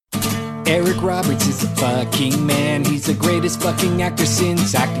Eric Roberts is a fucking man. He's the greatest fucking actor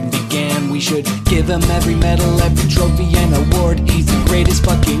since acting began. We should give him every medal, every trophy and award. He's the greatest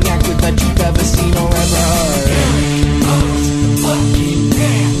fucking actor that you've ever seen or ever heard.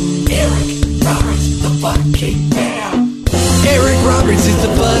 Eric Roberts is the fucking man. Eric Roberts is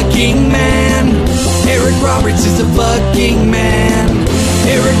the fucking man. Eric Roberts is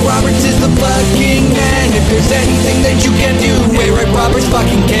the fucking man. If there's anything that you can do, Eric Roberts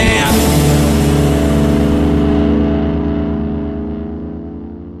fucking can.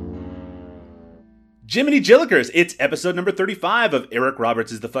 Jiminy Jillikers, it's episode number 35 of Eric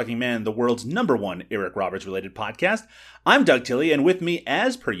Roberts is the Fucking Man, the world's #1 Eric Roberts-related podcast. I'm Doug Tilley, and with me,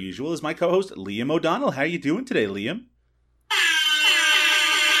 as per usual, is my co-host, Liam O'Donnell. How are you doing today, Liam?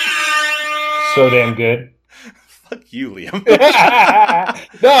 So damn good. Fuck you, Liam.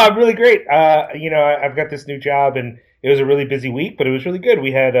 No, I'm really great. I've got this new job, and it was a really busy week, but it was really good.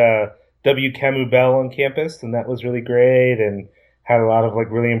 We had W. Camus Bell on campus, and that was really great, and had a lot of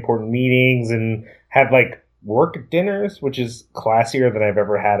really important meetings, and had work dinners, which is classier than I've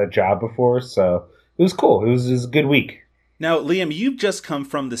ever had a job before. So it was cool. It was a good week. Now, Liam, you've just come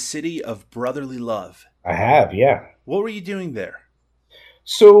from the city of brotherly love. I have, yeah. What were you doing there?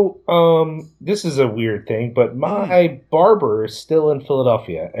 So, this is a weird thing, but my barber is still in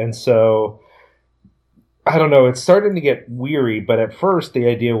Philadelphia, and so, I don't know, it's starting to get weary, but at first the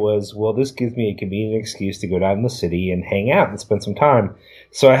idea was, well, this gives me a convenient excuse to go down in the city and hang out and spend some time.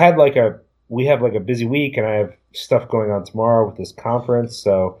 So I had we have a busy week, and I have stuff going on tomorrow with this conference,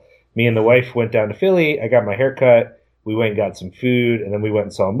 so me and the wife went down to Philly, I got my hair cut, we went and got some food, and then we went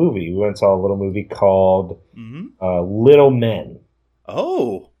and saw a movie. We went and saw a little movie called Little Men.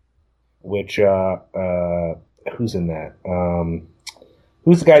 Oh. Which, who's in that?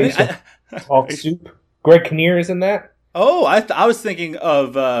 Who's the guy who said Talk Soup? Greg Kinnear is in that? Oh, I was thinking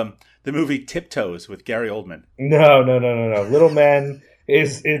of the movie Tiptoes with Gary Oldman. No. Little Men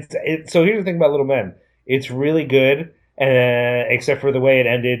is, so here's the thing about Little Men. It's really good, except for the way it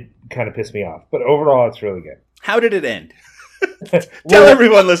ended kind of pissed me off. But overall, it's really good. How did it end? Tell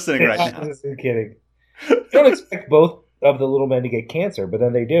everyone listening right now. I'm kidding. Don't expect both of the little men to get cancer, but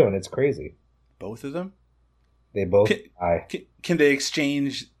then they do, and it's crazy. Both of them? They both die. Can they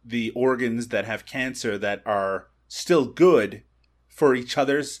exchange the organs that have cancer that are still good for each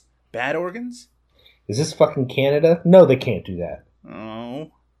other's bad organs? Is this fucking Canada? No, they can't do that.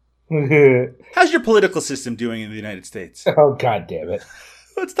 Oh. How's your political system doing in the United States? Oh, God damn it.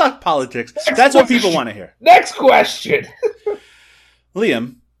 Let's talk politics. That's what people want to hear. Next question.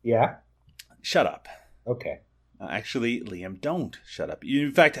 Liam. Yeah? Shut up. Okay. Actually, Liam, don't shut up. You,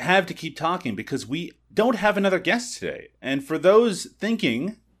 in fact, have to keep talking because we don't have another guest today. And for those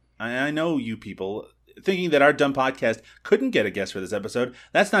thinking, I know you people, thinking that our dumb podcast couldn't get a guest for this episode,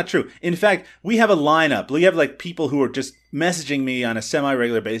 that's not true. In fact, we have a lineup. We have people who are just messaging me on a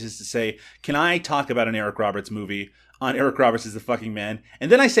semi-regular basis to say, can I talk about an Eric Roberts movie on Eric Roberts is the Fucking Man?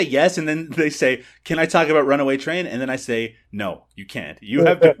 And then I say yes, and then they say, can I talk about Runaway Train? And then I say, no, you can't. You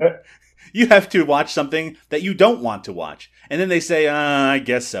have to... You have to watch something that you don't want to watch. And then they say, I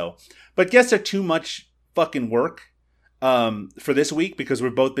guess so. But guests are too much fucking work for this week because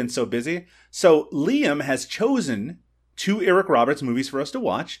we've both been so busy. So Liam has chosen 2 Eric Roberts movies for us to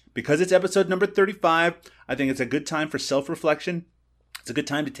watch. Because it's episode number 35, I think it's a good time for self-reflection. It's a good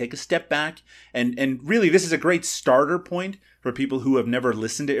time to take a step back. And really, this is a great starter point for people who have never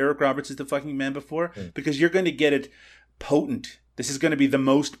listened to Eric Roberts is the Fucking Man before. Because you're going to get it potent. This is going to be the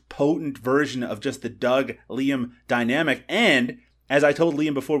most potent version of just the Doug-Liam dynamic. And as I told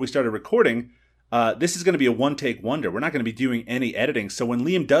Liam before we started recording, this is going to be a one-take wonder. We're not going to be doing any editing. So when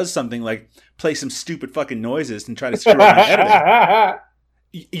Liam does something like play some stupid fucking noises and try to screw up my editing,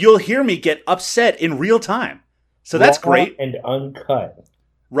 you'll hear me get upset in real time. So that's great. And uncut.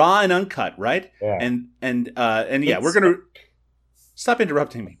 Raw and uncut, right? Yeah. And yeah, we're going to... Stop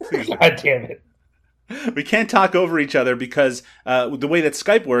interrupting me, please. God damn it. We can't talk over each other because the way that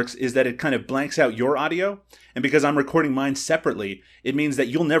Skype works is that it kind of blanks out your audio. And because I'm recording mine separately, it means that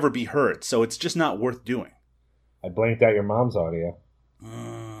you'll never be heard. So it's just not worth doing. I blanked out your mom's audio.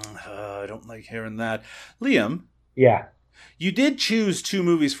 I don't like hearing that. Liam. Yeah. You did choose 2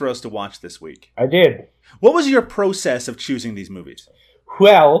 movies for us to watch this week. I did. What was your process of choosing these movies?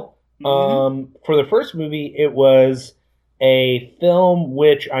 Well, for the first movie, it was a film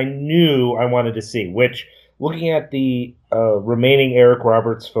which I knew I wanted to see, which, looking at the remaining Eric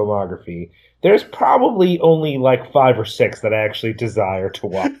Roberts filmography, there's probably only 5 or 6 that I actually desire to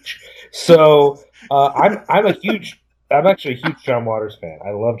watch. So I'm actually a huge John Waters fan.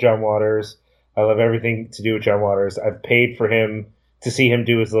 I love John Waters. I love everything to do with John Waters. I've paid for him to see him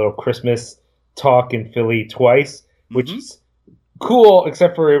do his little Christmas talk in Philly twice, which Mhm. is cool,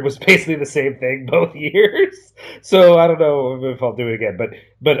 except for it was basically the same thing both years. So I don't know if I'll do it again,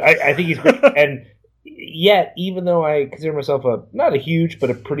 but I think he's great. And yet, even though I consider myself not a huge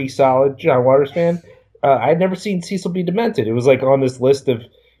but a pretty solid John Waters fan, I'd never seen Cecil B. Demented. It was like on this list of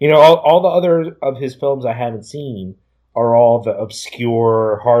all the other of his films I haven't seen are all the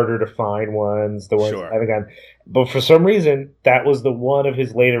obscure, harder to find ones, the ones Sure. I haven't gotten. But for some reason, that was the one of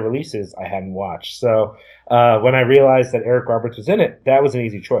his later releases I hadn't watched. So when I realized that Eric Roberts was in it, that was an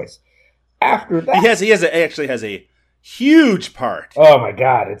easy choice. After that, He actually has a huge part. oh my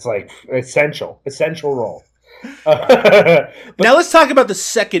god, it's like essential role. Now let's talk about the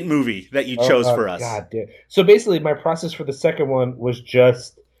second movie that you chose for us. God damn. So basically, my process for the second one was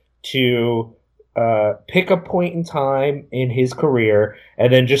just to pick a point in time in his career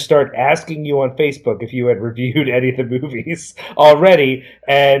and then just start asking you on Facebook if you had reviewed any of the movies already.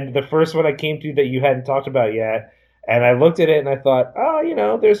 And the first one I came to that you hadn't talked about yet, and I looked at it and I thought,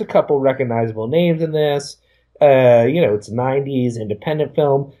 there's a couple recognizable names in this. It's a 90s independent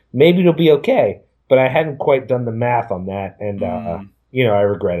film. Maybe it'll be okay. But I hadn't quite done the math on that, and I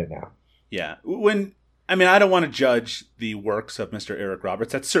regret it now. Yeah. I don't want to judge the works of Mr. Eric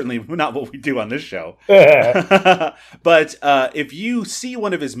Roberts. That's certainly not what we do on this show. But if you see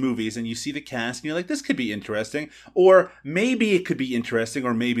one of his movies and you see the cast and you're like, this could be interesting, or maybe it could be interesting,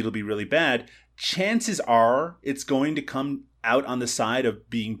 or maybe it'll be really bad, chances are it's going to come out on the side of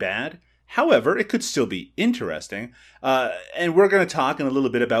being bad. However, it could still be interesting. And we're going to talk in a little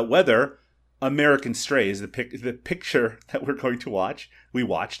bit about whether American Strays, the picture that we're going to watch, we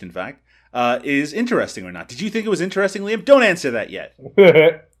watched in fact, is interesting or not. Did you think it was interesting, Liam? Don't answer that yet.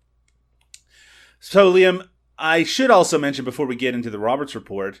 So, Liam, I should also mention before we get into the Roberts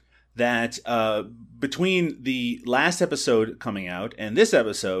Report that between the last episode coming out and this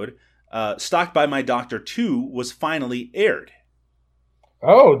episode, Stalked by My Doctor 2 was finally aired.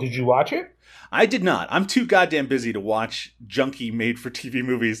 Oh, did you watch it? I did not. I'm too goddamn busy to watch junky made-for-TV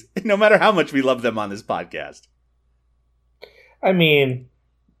movies, no matter how much we love them on this podcast. I mean,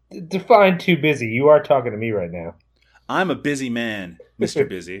 define too busy. You are talking to me right now. I'm a busy man, Mr.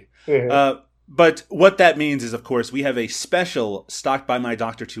 Busy. But what that means is, of course, we have a special Stalked by My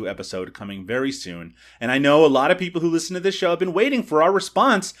Doctor 2 episode coming very soon. And I know a lot of people who listen to this show have been waiting for our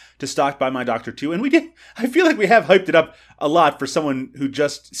response to Stalked by My Doctor 2. And we did. I feel like we have hyped it up a lot for someone who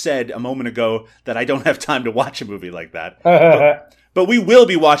just said a moment ago that I don't have time to watch a movie like that. But we will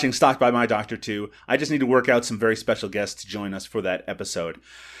be watching Stalked by My Doctor 2. I just need to work out some very special guests to join us for that episode.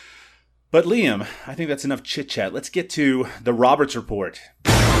 But Liam, I think that's enough chit-chat. Let's get to the Roberts Report.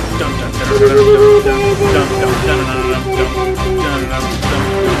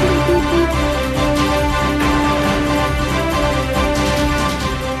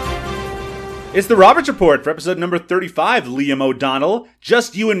 It's the Roberts Report for episode number 35, Liam O'Donnell.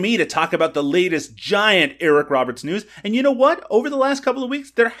 Just you and me to talk about the latest giant Eric Roberts news. And you know what? Over the last couple of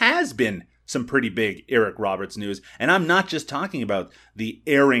weeks, there has been some pretty big Eric Roberts news. And I'm not just talking about the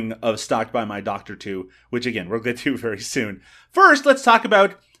airing of Stalked by My Doctor 2, which again, we'll get to very soon. First, let's talk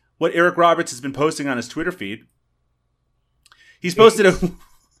about what Eric Roberts has been posting on his Twitter feed. He's posted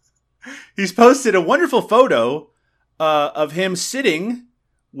a wonderful photo of him sitting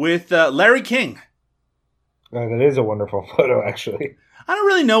with Larry King. That is a wonderful photo, actually. I don't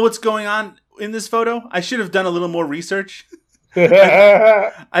really know what's going on in this photo. I should have done a little more research.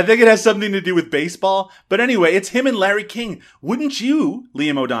 I think it has something to do with baseball. But anyway, it's him and Larry King. Wouldn't you,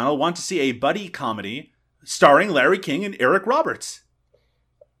 Liam O'Donnell, want to see a buddy comedy starring Larry King and Eric Roberts?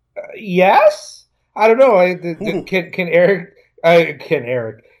 Yes? I don't know.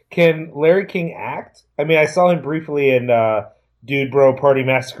 Can Larry King act? I mean, I saw him briefly in Dude Bro Party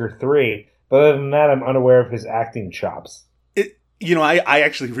Massacre 3, but other than that, I'm unaware of his acting chops. I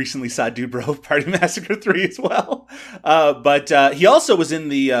actually recently saw Dude Bro Party Massacre 3 as well. But he also was in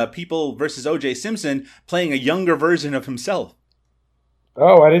the People vs. O.J. Simpson playing a younger version of himself.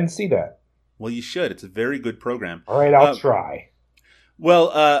 Oh, I didn't see that. Well, you should. It's a very good program. All right, I'll try.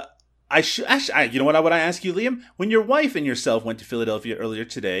 Well, you know what I ask you, Liam? When your wife and yourself went to Philadelphia earlier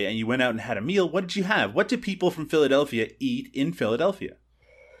today and you went out and had a meal, what did you have? What did people from Philadelphia eat in Philadelphia?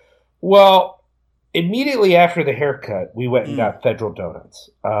 Well, immediately after the haircut, we went and got Federal Donuts.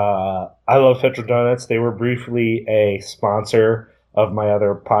 I love Federal Donuts. They were briefly a sponsor of my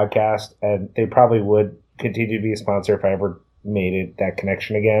other podcast, and they probably would continue to be a sponsor if I ever made that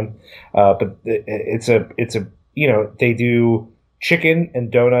connection again. But it's a they do chicken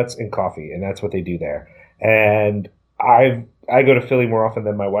and donuts and coffee, and that's what they do there. And I go to Philly more often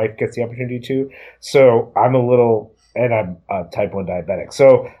than my wife gets the opportunity to, so I'm a little and I'm a type 1 diabetic.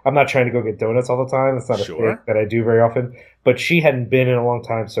 So I'm not trying to go get donuts all the time. It's not a thing Sure. that I do very often. But she hadn't been in a long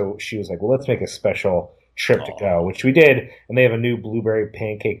time, so she was like, well, let's make a special trip to go, which we did. And they have a new blueberry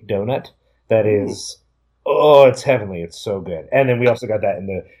pancake donut that is, oh, it's heavenly. It's so good. And then we also got that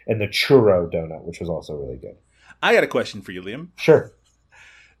in the churro donut, which was also really good. I got a question for you, Liam. Sure.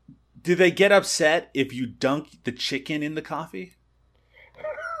 Do they get upset if you dunk the chicken in the coffee?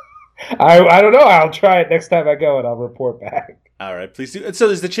 I don't know. I'll try it next time I go, and I'll report back. All right, please do. So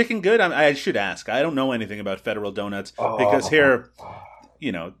is the chicken good? I should ask. I don't know anything about Federal Donuts because here,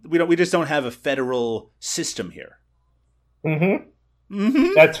 we just don't have a federal system here.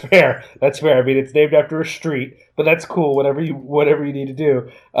 That's fair. That's fair. I mean, it's named after a street, but that's cool. Whatever you need to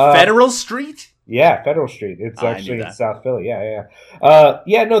do. Federal Street? Yeah, Federal Street. It's I actually knew in that. South Philly. Yeah.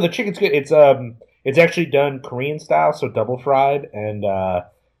 No, the chicken's good. It's actually done Korean style, so double fried, and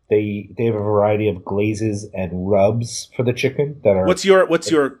they have a variety of glazes and rubs for the chicken that are. What's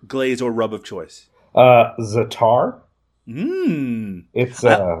your glaze or rub of choice? Za'atar. Mmm. It's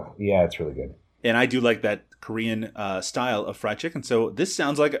it's really good. And I do like that Korean style of fried chicken. So this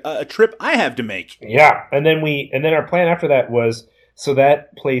sounds like a trip I have to make. Yeah, and then our plan after that was, so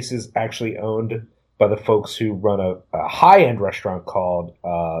that place is actually owned by the folks who run a high-end restaurant called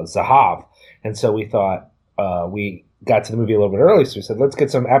Zahav. And so we thought we got to the movie a little bit early, so we said, let's get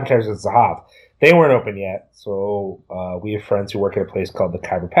some appetizers at Zahav. They weren't open yet, so we have friends who work at a place called the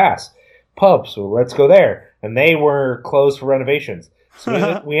Khyber Pass Pub, so let's go there. And they were closed for renovations.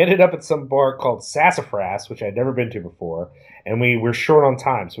 So we ended up at some bar called Sassafras, which I'd never been to before, and we were short on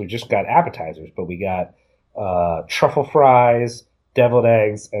time, so we just got appetizers, but we got truffle fries, deviled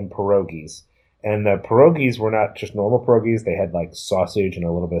eggs, and pierogies. And the pierogies were not just normal pierogies; they had like sausage and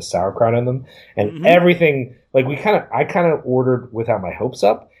a little bit of sauerkraut in them, and everything. Like I kind of ordered without my hopes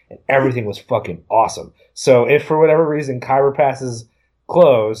up, and everything was fucking awesome. So if for whatever reason Khyber Pass is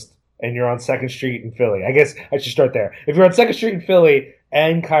closed and you're on 2nd Street in Philly, I guess I should start there. If you're on 2nd Street in Philly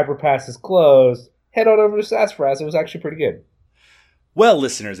and Khyber Pass is closed, head on over to Sassafras. It was actually pretty good. Well,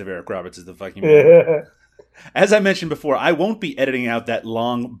 listeners of Eric Roberts is the fucking man. As I mentioned before, I won't be editing out that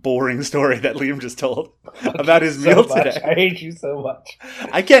long, boring story that Liam just told about his meal today. I hate you so much.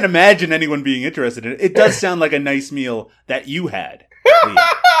 I can't imagine anyone being interested in it. It does sound like a nice meal that you had, Liam.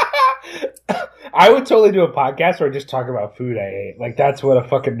 I would totally do a podcast where I just talk about food I ate. Like, that's what a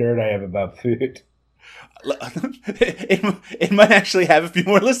fucking nerd I am about food. It might actually have a few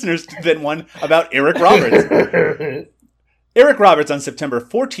more listeners than one about Eric Roberts. Eric Roberts on September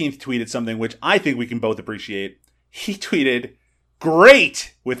 14th tweeted something which I think we can both appreciate. He tweeted,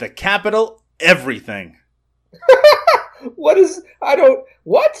 "Great!" with a capital everything. What?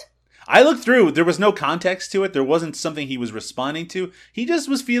 I looked through. There was no context to it. There wasn't something he was responding to. He just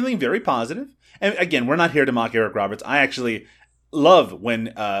was feeling very positive. And again, we're not here to mock Eric Roberts. I actually love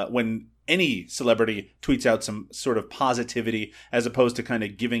when any celebrity tweets out some sort of positivity as opposed to kind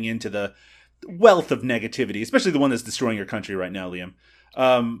of giving into the wealth of negativity, especially the one that's destroying your country right now, Liam.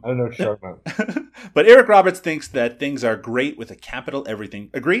 I don't know what you're talking about. But Eric Roberts thinks that things are great with a capital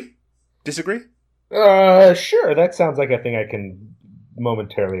everything. Agree? Disagree? Sure. That sounds like a thing I can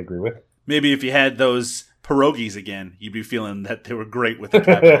momentarily agree with. Maybe if you had those pierogies again, you'd be feeling that they were great with a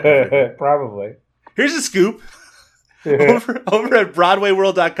capital everything. Probably. Here's a scoop. over at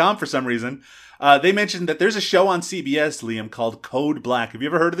BroadwayWorld.com for some reason, they mentioned that there's a show on CBS, Liam, called Code Black. Have you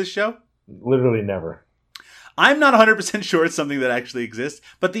ever heard of this show? Literally never. I'm not 100% sure it's something that actually exists,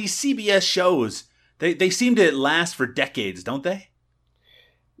 but these CBS shows, they seem to last for decades, don't they?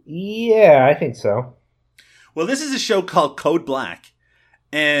 Yeah, I think so. Well, this is a show called Code Black,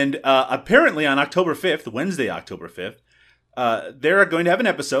 and apparently on October 5th, Wednesday, October 5th, they're going to have an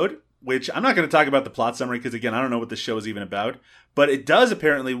episode, which I'm not going to talk about the plot summary because, again, I don't know what the show is even about, but it does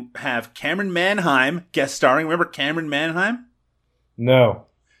apparently have Cameron Manheim guest starring. Remember Cameron Manheim? No.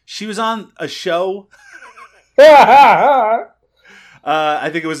 She was on a show. I I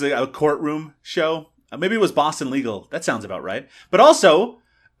think it was a courtroom show. Maybe it was Boston Legal. That sounds about right. But also,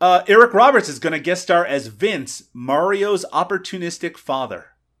 Eric Roberts is going to guest star as Vince, Mario's opportunistic father.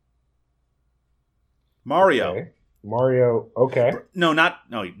 Mario. Okay. Mario. Okay. No, not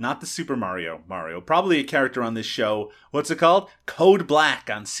the Super Mario. Mario. Probably a character on this show. What's it called? Code Black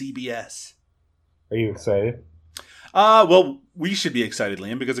on CBS. Are you excited? Well, we should be excited,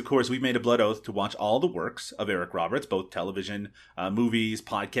 Liam, because, of course, we've made a blood oath to watch all the works of Eric Roberts, both television, movies,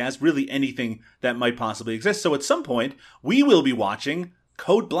 podcasts, really anything that might possibly exist. So at some point, we will be watching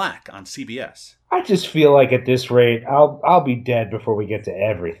Code Black on CBS. I just feel like at this rate, I'll be dead before we get to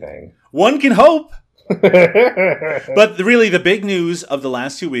everything. One can hope. But really, the big news of the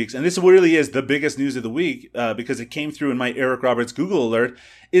last 2 weeks, and this really is the biggest news of the week because it came through in my Eric Roberts Google alert,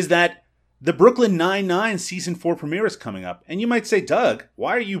 is that the Brooklyn Nine-Nine Season 4 premiere is coming up. And you might say, Doug,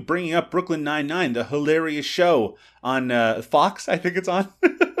 why are you bringing up Brooklyn Nine-Nine, the hilarious show on Fox, I think it's on?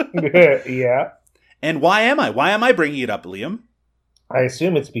 Yeah. And why am I? Why am I bringing it up, Liam? I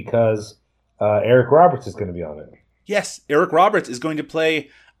assume it's because Eric Roberts is going to be on it. Yes, Eric Roberts is going to play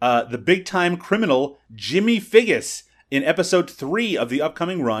the big-time criminal Jimmy Figgis in episode 3 of the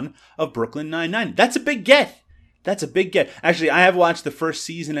upcoming run of Brooklyn Nine-Nine. That's a big get. That's a big get. Actually, I have watched the first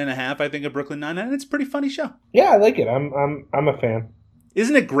season and a half, I think, of Brooklyn Nine-Nine, and it's a pretty funny show. Yeah, I like it. I'm a fan.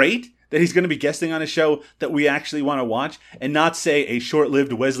 Isn't it great that he's going to be guesting on a show that we actually want to watch and not, say, a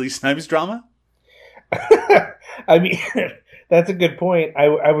short-lived Wesley Snipes drama? I mean, that's a good point.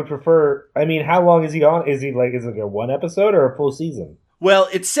 I would prefer. I mean, how long is he on? Is it a one episode or a full season? Well,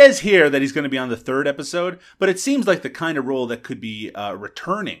 it says here that he's going to be on the 3rd episode, but it seems like the kind of role that could be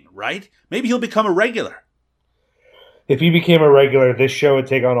returning, right? Maybe he'll become a regular. If he became a regular, this show would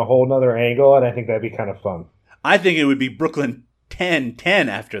take on a whole nother angle, and I think that'd be kind of fun. I think it would be Brooklyn 10-10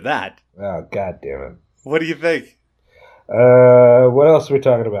 after that. Oh, God damn it. What do you think? What else are we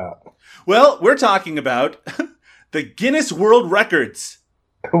talking about? Well, we're talking about the Guinness World Records.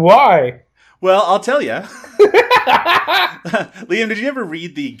 Why? Well, I'll tell you. Liam, did you ever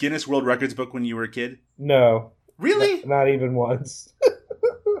read the Guinness World Records book when you were a kid? No. Really? Not even once.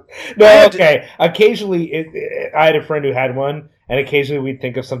 No, okay. Occasionally, I had a friend who had one, and occasionally we'd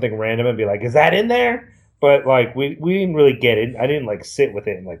think of something random and be like, is that in there? But, like, we didn't really get it. I didn't, like, sit with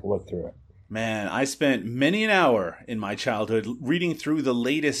it and, like, look through it. Man, I spent many an hour in my childhood reading through the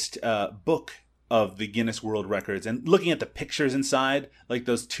latest book of the Guinness World Records and looking at the pictures inside, like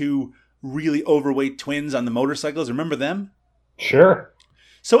those two really overweight twins on the motorcycles. Remember them? Sure.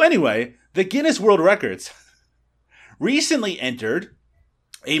 So anyway, the Guinness World Records recently entered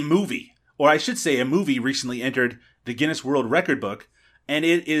a movie, or I should say a movie recently entered the Guinness World Record book, and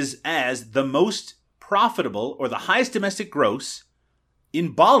it is as the most profitable or the highest domestic gross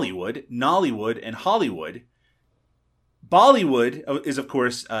in Bollywood, Nollywood, and Hollywood. Bollywood is, of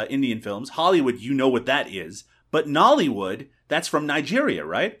course, Indian films. Hollywood, you know what that is. But Nollywood, that's from Nigeria,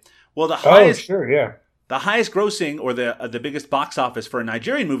 right? Well, the highest, sure, yeah. The highest grossing or the biggest box office for a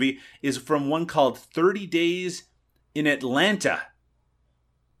Nigerian movie is from one called 30 Days in Atlanta.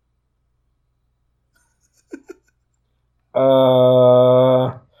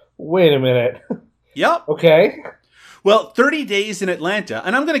 Wait a minute. Yep. Okay. Well, 30 Days in Atlanta,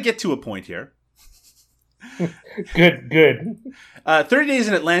 and I'm going to get to a point here. Good. 30 Days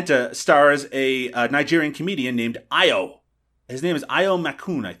in Atlanta stars a Nigerian comedian named Ayo. His name is Ayo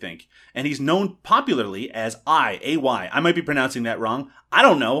Makun, I think. And he's known popularly as A-Y. I might be pronouncing that wrong. I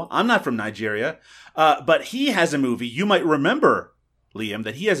don't know. I'm not from Nigeria. But he has a movie. You might remember, Liam,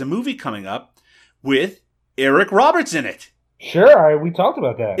 that he has a movie coming up with Eric Roberts in it. Sure, we talked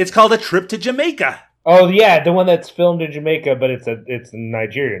about that. It's called A Trip to Jamaica. Oh, yeah, the one that's filmed in Jamaica, but it's a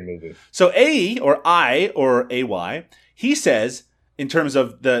Nigerian movie. So A, or I, or A-Y, he says, in terms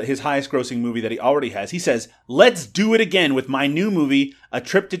of his highest grossing movie that he already has, he says, let's do it again with my new movie, A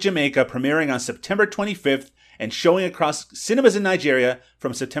Trip to Jamaica, premiering on September 25th and showing across cinemas in Nigeria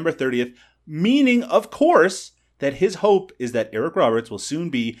from September 30th, meaning, of course, that his hope is that Eric Roberts will soon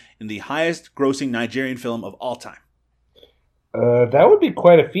be in the highest grossing Nigerian film of all time. That would be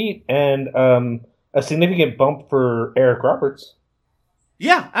quite a feat and a significant bump for Eric Roberts.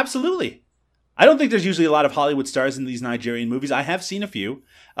 Yeah, absolutely. I don't think there's usually a lot of Hollywood stars in these Nigerian movies. I have seen a few,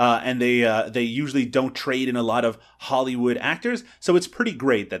 and they usually don't trade in a lot of Hollywood actors, so it's pretty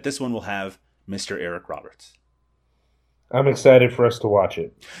great that this one will have Mr. Eric Roberts. I'm excited for us to watch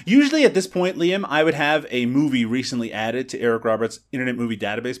it. Usually at this point, Liam, I would have a movie recently added to Eric Roberts' Internet Movie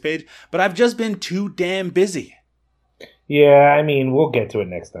Database page, but I've just been too damn busy. Yeah, I mean, we'll get to it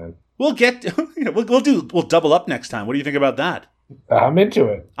next time. We'll double up next time. What do you think about that? I'm into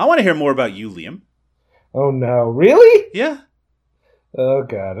it. I want to hear more about you, Liam. Oh, no. Really? Yeah. Oh,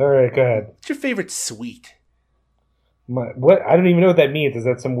 God. All right, go ahead. What's your favorite sweet? What? I don't even know what that means. Is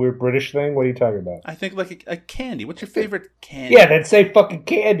that some weird British thing? What are you talking about? I think like a candy. What's your favorite candy? Yeah, then say fucking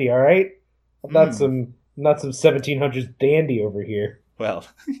candy, all right? I'm not some 1700s dandy over here. Well,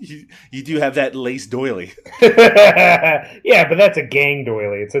 you do have that lace doily. Yeah, but that's a gang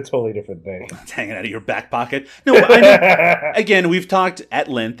doily. It's a totally different thing. It's hanging out of your back pocket. No, I know, again, we've talked at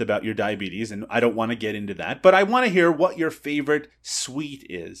length about your diabetes, and I don't want to get into that. But I want to hear what your favorite sweet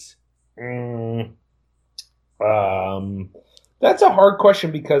is. That's a hard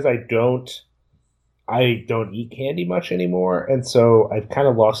question because I don't eat candy much anymore, and so I've kind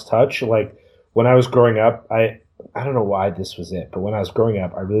of lost touch. Like when I was growing up, I don't know why this was it, but when I was growing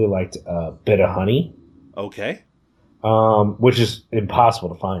up, I really liked a bit of honey. Okay. Which is impossible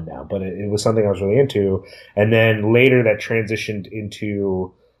to find now, but it was something I was really into. And then later that transitioned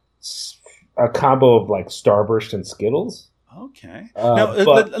into a combo of like Starburst and Skittles. Okay. Now,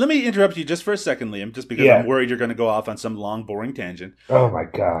 let me interrupt you just for a second, Liam, just because I'm worried you're going to go off on some long, boring tangent. Oh, my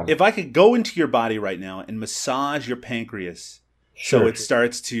God. If I could go into your body right now and massage your pancreas so it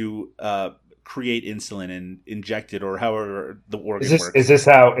starts to create insulin and inject it, or however the organ works. Is this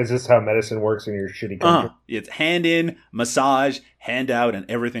how medicine works in your shitty country? It's hand in, massage, hand out, and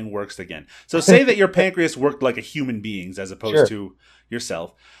everything works again. So say that your pancreas worked like a human being's as opposed to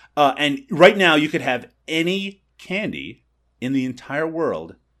yourself. And right now you could have any candy in the entire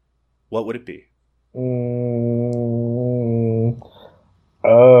world. What would it be?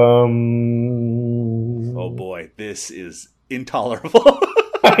 Oh boy, this is intolerable.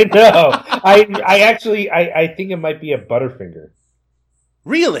 I know. I think it might be a Butterfinger.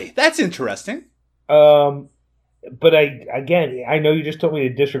 Really? That's interesting. But I know you just told me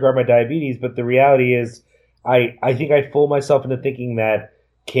to disregard my diabetes, but the reality is I think I fool myself into thinking that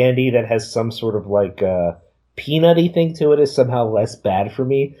candy that has some sort of like peanutty thing to it is somehow less bad for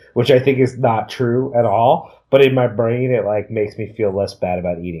me, which I think is not true at all. But in my brain, it like makes me feel less bad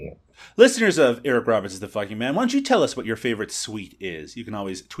about eating it. Listeners of Eric Roberts is the Fucking Man, why don't you tell us what your favorite sweet is? You can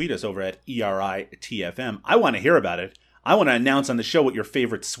always tweet us over at ERITFM. I want to hear about it. I want to announce on the show what your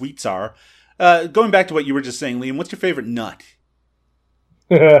favorite sweets are. Going back to what you were just saying, Liam, what's your favorite nut?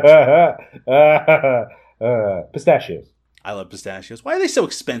 Pistachios. I love pistachios. Why are they so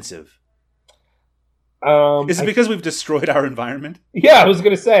expensive? Is it because we've destroyed our environment? Yeah, I was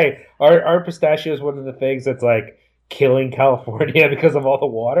going to say, are pistachios one of the things that's like killing California because of all the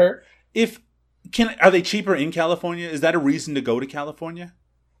water? Are they cheaper in California? Is that a reason to go to California?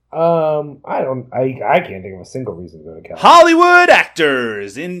 I can't think of a single reason to go to California. Hollywood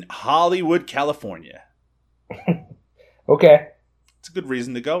actors in Hollywood, California. Okay. It's a good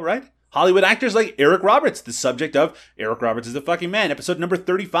reason to go, right? Hollywood actors like Eric Roberts, the subject of Eric Roberts is the Fucking Man, episode number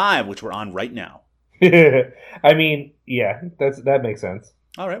 35, which we're on right now. I mean, yeah, that makes sense.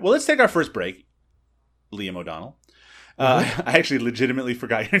 All right, well, let's take our first break. Liam O'Donnell. I actually legitimately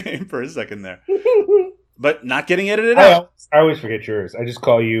forgot your name for a second there. But not getting edited out. I always forget yours. I just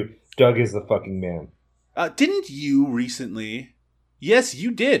call you Doug is the Fucking Man. Didn't you recently... Yes, you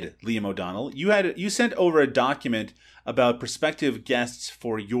did, Liam O'Donnell. You sent over a document about prospective guests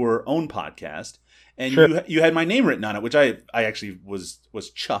for your own podcast, and you had my name written on it, which I actually was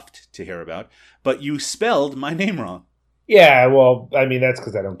chuffed to hear about. But you spelled my name wrong. Yeah, well, I mean, that's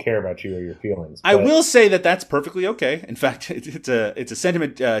because I don't care about you or your feelings. But... I will say that that's perfectly okay. In fact, it's a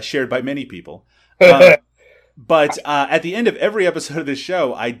sentiment shared by many people. But at the end of every episode of this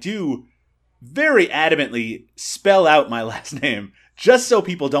show, I do very adamantly spell out my last name, just so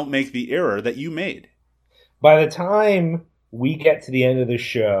people don't make the error that you made. By the time we get to the end of the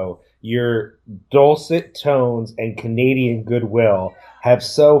show, your dulcet tones and Canadian goodwill have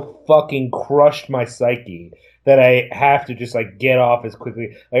so fucking crushed my psyche that I have to just like get off as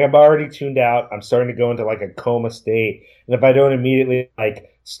quickly. Like I'm already tuned out. I'm starting to go into like a coma state. And if I don't immediately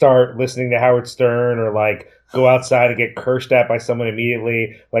like start listening to Howard Stern or like go outside and get cursed at by someone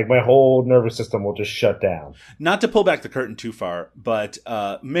immediately, like my whole nervous system will just shut down. Not to pull back the curtain too far, but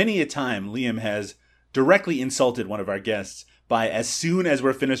many a time Liam has directly insulted one of our guests by, as soon as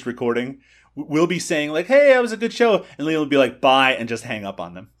we're finished recording, we'll be saying like, hey, that was a good show. And Liam will be like, bye, and just hang up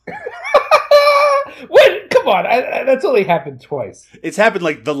on them. What? Come on. That's only happened twice. It's happened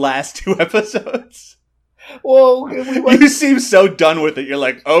like the last 2 episodes. Well, you seem so done with it. You're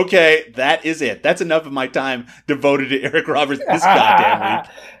like, okay, that is it. That's enough of my time devoted to Eric Roberts this goddamn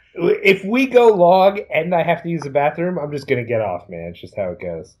week. If we go long and I have to use the bathroom, I'm just going to get off, man. It's just how it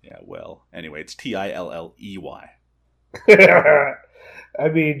goes. Yeah, well, anyway, it's Tilley. I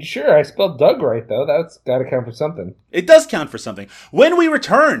mean, sure, I spelled Doug right, though. That's got to count for something. It does count for something. When we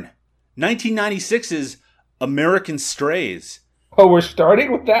return, 1996's American Strays. Oh, we're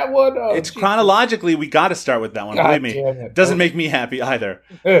starting with that one? Oh, it's chronologically, we got to start with that one. God, believe me. It doesn't make me happy either.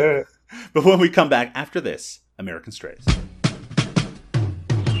 But when we come back after this, American Strays.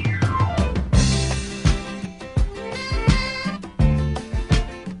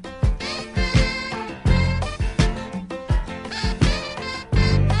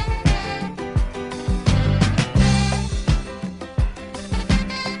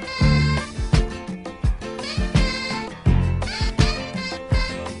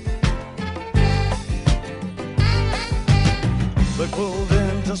 Pulled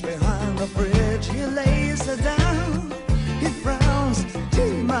in just behind the bridge, he lays her down. He frowns,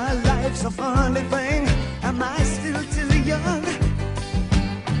 gee, my life's It's a funny thing, am I still too young?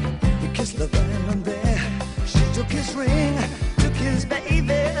 He kissed the violin there, she took his ring, took his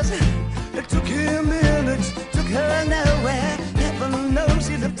babies. It took him minutes, took her nowhere. Heaven knows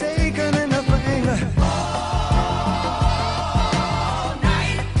he'd have taken anything. All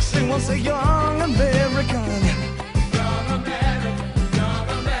night. She was a young American. Young American, young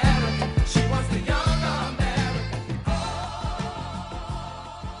American. She was the young American.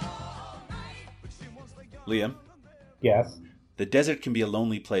 Liam? Yes. The desert can be a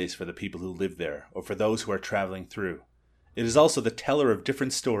lonely place for the people who live there, or for those who are traveling through. It is also the teller of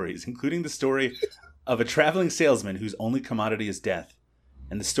different stories, including the story of a traveling salesman whose only commodity is death,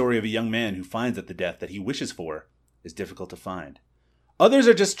 and the story of a young man who finds that the death that he wishes for is difficult to find. Others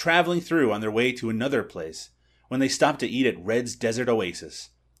are just traveling through on their way to another place, when they stop to eat at Red's Desert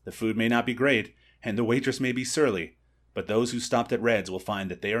Oasis. The food may not be great, and the waitress may be surly, but those who stopped at Red's will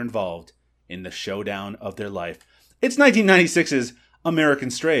find that they are involved in the showdown of their life. It's 1996's American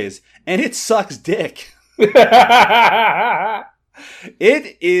Strays, and it sucks dick.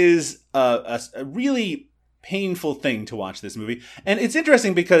 It is a really painful thing to watch this movie. And it's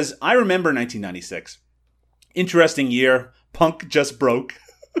interesting because I remember 1996. Interesting year. Punk just broke.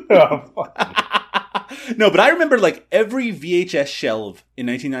 Oh, fuck. No, but I remember like every VHS shelf in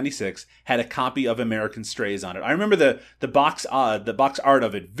 1996 had a copy of American Strays on it. I remember the box art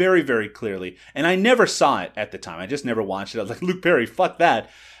of it very, very clearly. And I never saw it at the time. I just never watched it. I was like, Luke Perry, fuck that.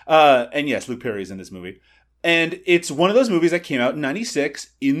 And yes, Luke Perry is in this movie. And it's one of those movies that came out in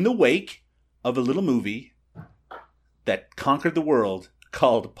 96 in the wake of a little movie that conquered the world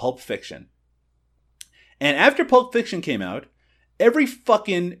called Pulp Fiction. And after Pulp Fiction came out, every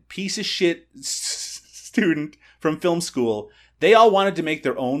fucking piece of shit student from film school, they all wanted to make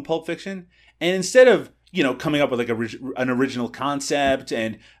their own Pulp Fiction. And instead of, coming up with like an original concept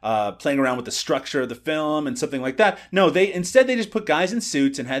and playing around with the structure of the film and something like that. No, they just put guys in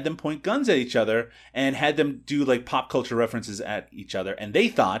suits and had them point guns at each other and had them do like pop culture references at each other. And they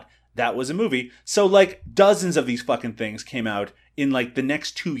thought that was a movie. So like dozens of these fucking things came out in like the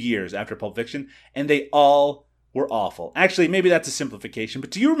next 2 years after Pulp Fiction, and they all were awful. Actually, maybe that's a simplification,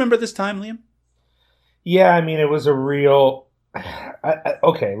 but do you remember this time, Liam? Yeah, I mean, it was a real.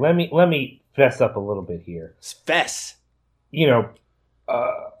 Okay, let me fess up a little bit here. Fess.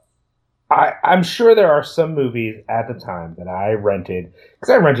 I'm sure there are some movies at the time that I rented, because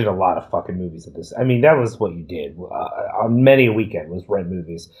I rented a lot of fucking movies at this. I mean, that was what you did on many a weekend, was rent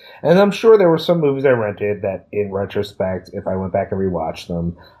movies. And I'm sure there were some movies I rented that, in retrospect, if I went back and rewatched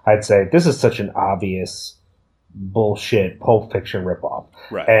them, I'd say, this is such an obvious bullshit Pulp Fiction ripoff.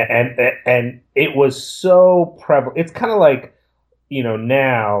 Right. And it was so prevalent. It's kind of like,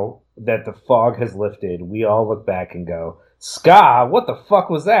 now that the fog has lifted, we all look back and go, ska, what the fuck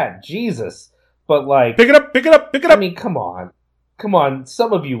was that? Jesus. But like, pick it up. I mean, come on.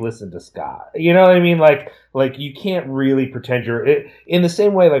 Some of you listen to ska. You know what I mean? Like you can't really pretend in the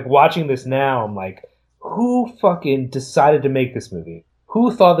same way, like watching this now, I'm like, who fucking decided to make this movie?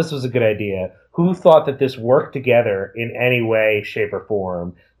 Who thought this was a good idea? Who thought that this worked together in any way, shape, or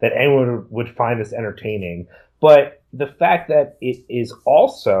form, that anyone would find this entertaining? But the fact that it is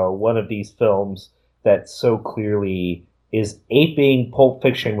also one of these films that so clearly is aping Pulp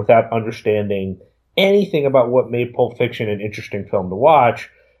Fiction without understanding anything about what made Pulp Fiction an interesting film to watch,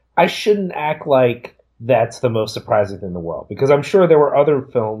 I shouldn't act like that's the most surprising thing in the world. Because I'm sure there were other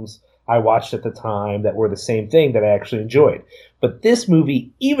films I watched at the time that were the same thing that I actually enjoyed. But this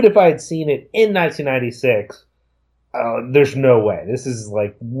movie, even if I had seen it in 1996, there's no way. This is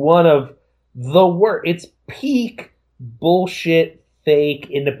like one of the worst. It's peak bullshit, fake,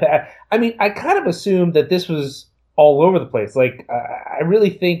 independent. I mean, I kind of assumed that this was all over the place. Like, I really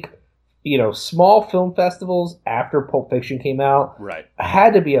think, small film festivals after Pulp Fiction came out right,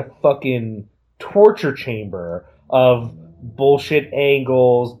 had to be a fucking torture chamber of bullshit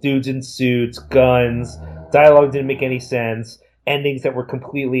angles, dudes in suits, guns, dialogue didn't make any sense, endings that were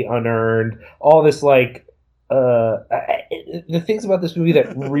completely unearned, all this like the things about this movie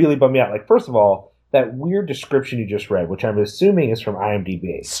that really bummed me out. Like, first of all, that weird description you just read, which I'm assuming is from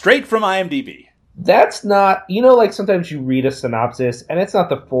IMDb. Straight from IMDb. That's not, like sometimes you read a synopsis and it's not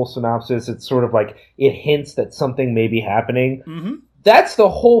the full synopsis. It's sort of like it hints that something may be happening. Mm-hmm. That's the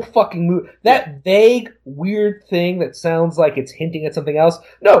whole fucking movie. That vague, weird thing that sounds like it's hinting at something else.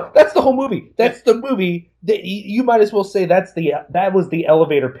 No, that's the whole movie. That's the movie. You might as well say that was the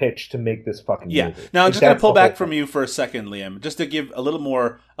elevator pitch to make this fucking movie. Yeah. Now, I'm just going to pull back from you for a second, Liam, just to give a little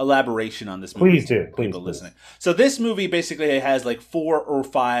more elaboration on this movie. Please do. People listening. So this movie basically has like 4 or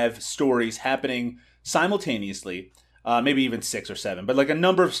 5 stories happening simultaneously. maybe even 6 or 7, but like a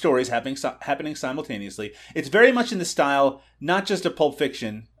number of stories happening simultaneously. It's very much in the style, not just of Pulp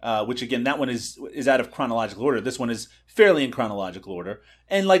Fiction, which again, that one is out of chronological order. This one is fairly in chronological order.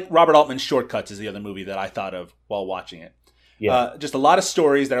 And like Robert Altman's Shortcuts is the other movie that I thought of while watching it. Yeah. Just a lot of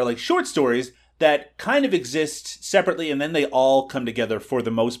stories that are like short stories that kind of exist separately, and then they all come together for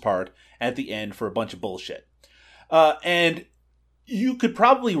the most part at the end for a bunch of bullshit. And you could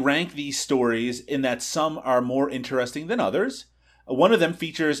probably rank these stories in that some are more interesting than others. One of them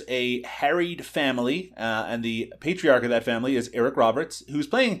features a harried family, and the patriarch of that family is Eric Roberts, who's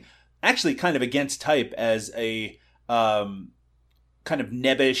playing actually kind of against type as a kind of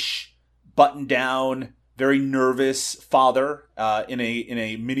nebbish, button-down, very nervous father in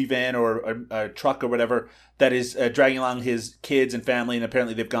a minivan or a truck or whatever that is dragging along his kids and family, and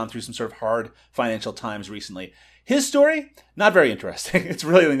apparently they've gone through some sort of hard financial times recently. His story, not very interesting. It's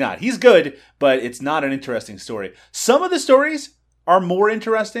really not. He's good, but it's not an interesting story. Some of the stories are more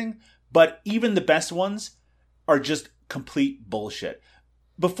interesting, but even the best ones are just complete bullshit.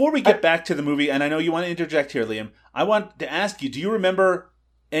 Before we get back to the movie, and I know you want to interject here, Liam, I want to ask you, do you remember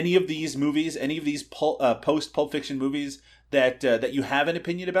any of these movies, any of these post-Pulp Fiction movies that you have an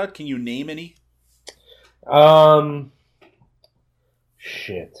opinion about? Can you name any?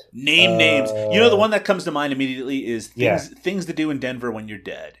 Shit. Name names. You know, the one that comes to mind immediately is Things to Do in Denver When You're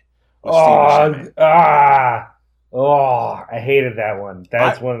Dead. I hated that one.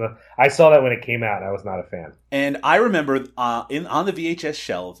 That's one of the. I saw that when it came out, and I was not a fan. And I remember on the VHS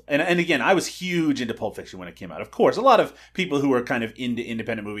shelves, and again, I was huge into Pulp Fiction when it came out. Of course, a lot of people who were kind of into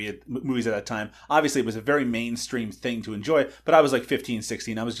independent movies at that time, obviously it was a very mainstream thing to enjoy, but I was like 15,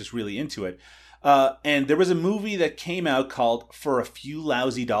 16. I was just really into it. And there was a movie that came out called For a Few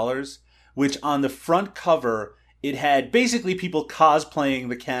Lousy Dollars, which on the front cover, it had basically people cosplaying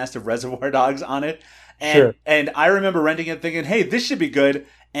the cast of Reservoir Dogs on it. And I remember renting it thinking, hey, this should be good.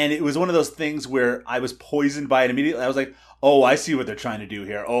 And it was one of those things where I was poisoned by it immediately. I was like, oh, I see what they're trying to do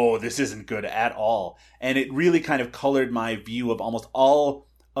here. Oh, this isn't good at all. And it really kind of colored my view of almost all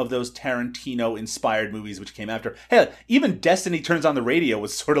of those Tarantino-inspired movies which came after. Hell, even Destiny Turns on the Radio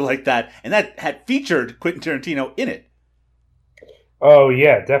was sort of like that, and that had featured Quentin Tarantino in it. Oh,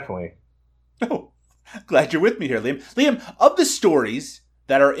 yeah, definitely. Oh, glad you're with me here, Liam. Liam, of the stories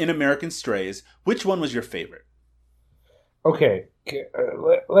that are in American Strays, which one was your favorite? Okay,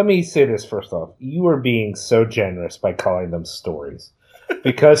 let me say this first off. You are being so generous by calling them stories.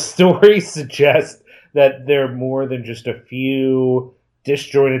 Because stories suggest that they're more than just a few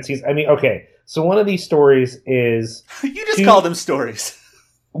disjointed scenes. I mean, okay, so one of these stories is... You just call them stories.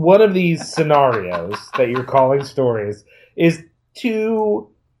 One of these scenarios that you're calling stories is two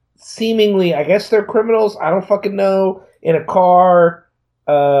seemingly, I guess they're criminals, I don't fucking know, in a car.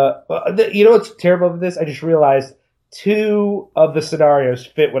 You know what's terrible about this? I just realized two of the scenarios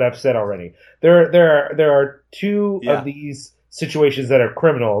fit what I've said already. There are two of these situations that are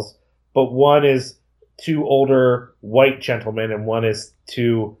criminals, but one is two older white gentlemen and one is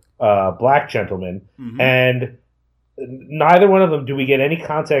two black gentlemen. Mm-hmm. And neither one of them do we get any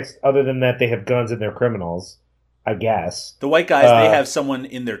context other than that they have guns and they're criminals, I guess. The white guys, they have someone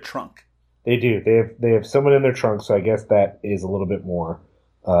in their trunk. They do. They have someone in their trunk, so I guess that is a little bit more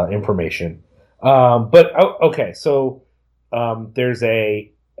information. Okay, so there's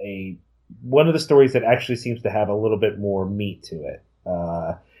a one of the stories that actually seems to have a little bit more meat to it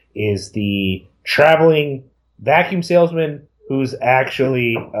is the traveling vacuum salesman who's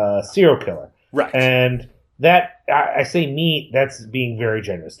actually a serial killer. Right. And that, I say meat, that's being very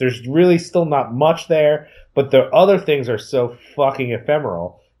generous. There's really still not much there, but the other things are so fucking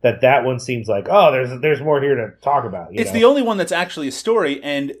ephemeral that one seems like, oh, there's more here to talk about. It's the only one that's actually a story,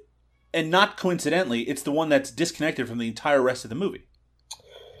 and not coincidentally, it's the one that's disconnected from the entire rest of the movie.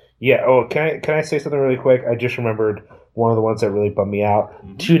 Yeah. Oh, can I say something really quick? I just remembered one of the ones that really bummed me out.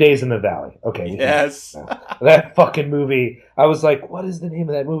 Mm-hmm. 2 Days in the Valley. Okay. Yes. That fucking movie. I was like, what is the name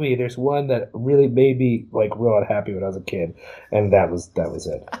of that movie? There's one that really made me like real unhappy when I was a kid, and that was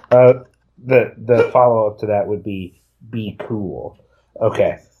it. The follow up to that would be Cool.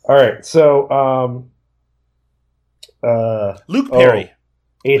 Okay. All right. So Luke Perry.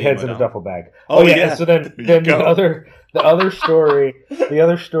 Eight Heads in a Duffel Bag. Oh yeah. So then the other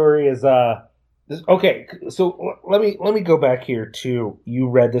story is okay. So let me go back here to, you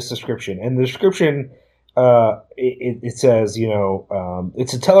read this description, and the description it says,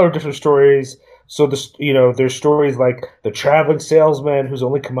 it's a teller of different stories. So there's stories like the traveling salesman whose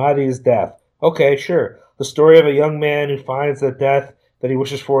only commodity is death. Okay, sure. The story of a young man who finds that death that he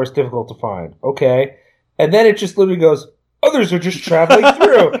wishes for is difficult to find. Okay. And then it just literally goes, others are just traveling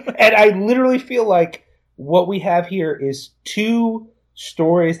through. And I literally feel like what we have here is two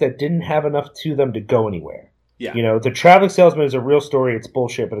stories that didn't have enough to them to go anywhere. Yeah. You know, the Traveling Salesman is a real story. It's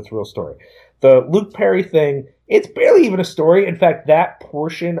bullshit, but it's a real story. The Luke Perry thing, it's barely even a story. In fact, that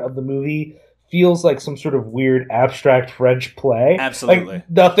portion of the movie feels like some sort of weird abstract French play. Absolutely. Like,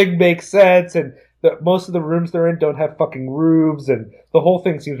 nothing makes sense, and most of the rooms they're in don't have fucking roofs, and the whole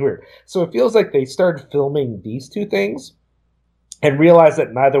thing seems weird. So it feels like they started filming these two things and realized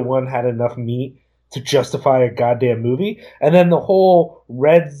that neither one had enough meat to justify a goddamn movie. And then the whole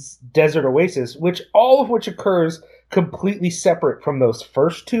Red Desert Oasis, all of which occurs completely separate from those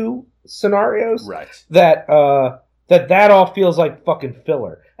first two scenarios. Right. That all feels like fucking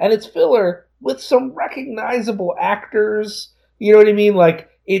filler. And it's filler with some recognizable actors. You know what I mean? Like,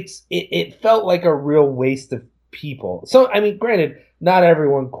 it felt like a real waste of people. So, I mean, granted, not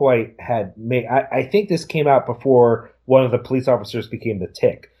everyone quite had made... I think this came out before one of the police officers became the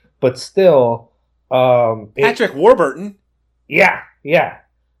Tick. But still... Patrick Warburton. Yeah. But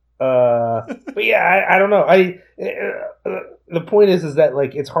yeah, I don't know. The point is that,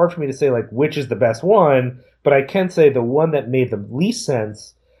 like, it's hard for me to say, like, which is the best one, but I can say the one that made the least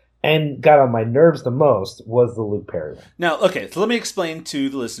sense and got on my nerves the most was the Luke Perry one. Now, okay, so let me explain to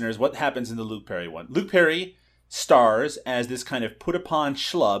the listeners what happens in the Luke Perry one. Luke Perry stars as this kind of put-upon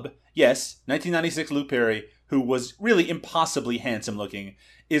schlub. Yes, 1996 Luke Perry, who was really impossibly handsome looking,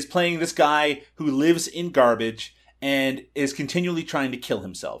 is playing this guy who lives in garbage and is continually trying to kill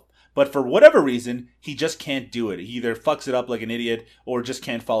himself. But for whatever reason, he just can't do it. He either fucks it up like an idiot or just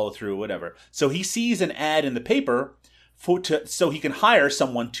can't follow through, whatever. So he sees an ad in the paper so he can hire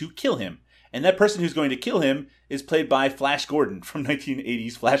someone to kill him. And that person who's going to kill him is played by Flash Gordon from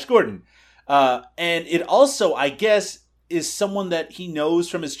 1980s Flash Gordon. And it also, I guess, is someone that he knows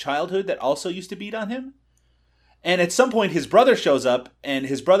from his childhood that also used to beat on him. And at some point, his brother shows up, and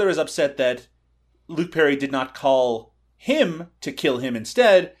his brother is upset that Luke Perry did not call him to kill him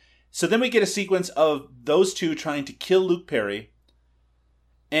instead. So then we get a sequence of those two trying to kill Luke Perry.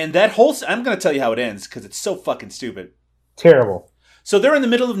 And that whole... I'm going to tell you how it ends, because it's so fucking stupid. Terrible. So they're in the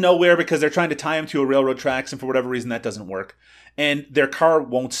middle of nowhere because they're trying to tie him to a railroad tracks, and for whatever reason that doesn't work. And their car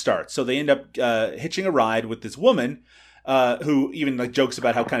won't start. So they end up hitching a ride with this woman who even like jokes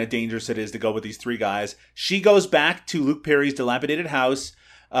about how kind of dangerous it is to go with these three guys. She goes back to Luke Perry's dilapidated house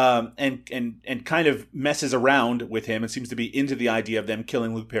and kind of messes around with him and seems to be into the idea of them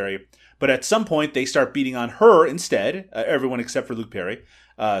killing Luke Perry. But at some point, they start beating on her instead. Everyone except for Luke Perry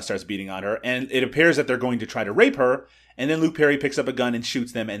starts beating on her. And it appears that they're going to try to rape her. And then Luke Perry picks up a gun and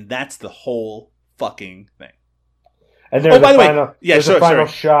shoots them. And that's the whole fucking thing. And there's a final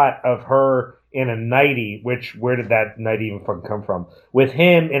shot of her in a nightie, which, where did that nightie even fucking come from? With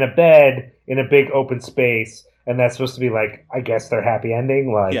him in a bed in a big open space. And that's supposed to be like, I guess their happy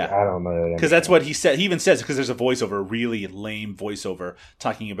ending? Like, yeah. I don't know. Because that's what he said. He even says, because there's a voiceover, a really lame voiceover,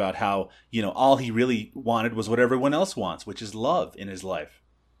 talking about how, you know, all he really wanted was what everyone else wants, which is love in his life.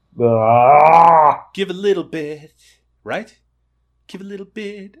 Give a little bit, right? Give a little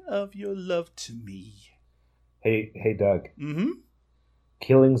bit of your love to me. Hey, Doug. Mm-hmm.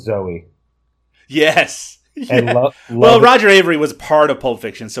 Killing Zoe. Yes. And yeah. Well, Roger Avery was part of Pulp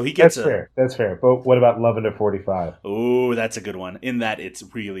Fiction, so he gets That's fair. But what about Love Under 45? Oh, that's a good one. In that, it's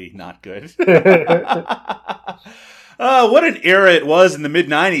really not good. What an era it was in the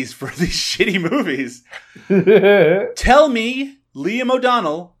mid-'90s for these shitty movies. Tell me, Liam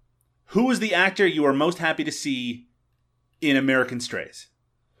O'Donnell, who is the actor you are most happy to see in American Strays?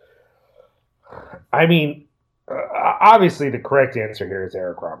 I mean... obviously, the correct answer here is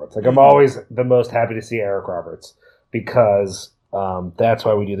Eric Roberts. Like, I'm always the most happy to see Eric Roberts because that's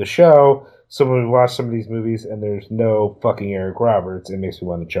why we do the show. So when we watch some of these movies and there's no fucking Eric Roberts, it makes me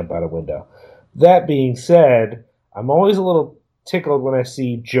want to jump out a window. That being said, I'm always a little tickled when I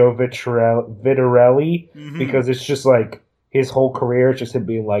see Joe Vitarelli because it's just like his whole career is just him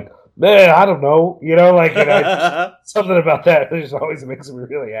being like, man, I don't know, you know, like something about that just always makes me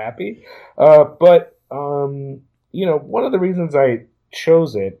really happy. But you know, one of the reasons I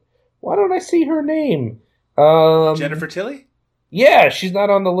chose it, why don't I see her name? Jennifer Tilly? Yeah, she's not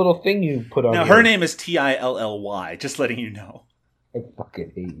on the little thing you put on. Now, here. her name is Tilly, just letting you know. I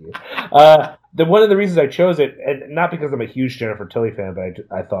fucking hate you. One of the reasons I chose it, and not because I'm a huge Jennifer Tilly fan, but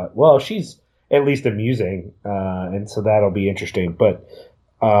I thought, well, she's at least amusing, and so that'll be interesting. But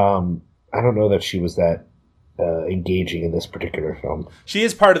I don't know that she was that engaging in this particular film. She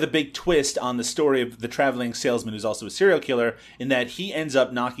is part of the big twist on the story of the traveling salesman who's also a serial killer, in that he ends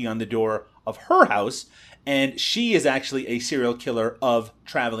up knocking on the door of her house, and she is actually a serial killer of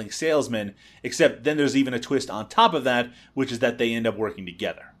traveling salesmen, except then there's even a twist on top of that, which is that they end up working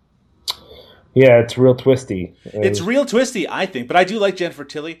together. Yeah, it's real twisty. It's real twisty, I think, but I do like Jennifer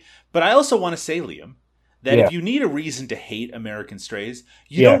Tilly. But I also want to say, Liam, that Yeah. if you need a reason to hate American Strays,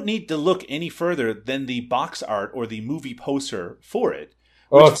 you Yeah. don't need to look any further than the box art or the movie poster for it,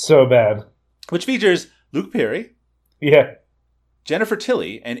 Oh, it's so bad. which features Luke Perry, Yeah. Jennifer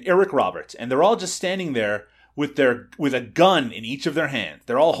Tilly, and Eric Roberts, and they're all just standing there with a gun in each of their hands.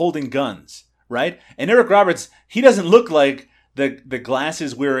 They're all holding guns, right? And Eric Roberts, he doesn't look like the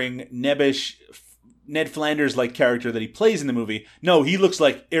glasses wearing nebbish Ned Flanders like character that he plays in the movie. No, he looks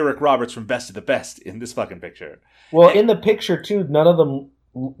like Eric Roberts from Best of the Best in this fucking picture. Well, in the picture too, none of them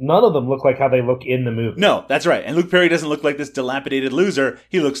look like how they look in the movie. No, that's right. And Luke Perry doesn't look like this dilapidated loser.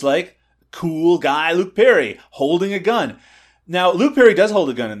 He looks like cool guy Luke Perry holding a gun. Now, Luke Perry does hold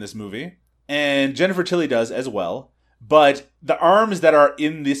a gun in this movie, and Jennifer Tilly does as well. But the arms that are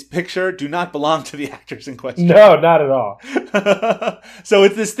in this picture do not belong to the actors in question. No, not at all. So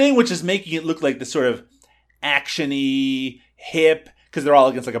it's this thing which is making it look like this sort of action-y, hip, because they're all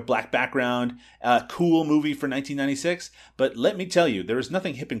against like a black background, cool movie for 1996. But let me tell you, there is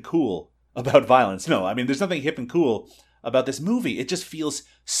nothing hip and cool about violence. No, I mean, there's nothing hip and cool about this movie. It just feels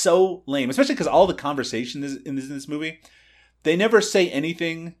so lame, especially because all the conversation in this movie, they never say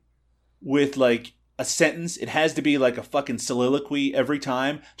anything with like a sentence. It has to be like a fucking soliloquy every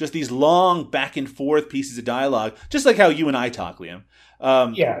time. Just these long back and forth pieces of dialogue, just like how you and I talk, Liam.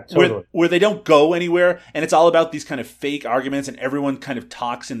 Yeah, totally. Where they don't go anywhere, and it's all about these kind of fake arguments, and everyone kind of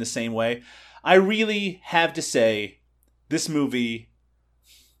talks in the same way. I really have to say, this movie...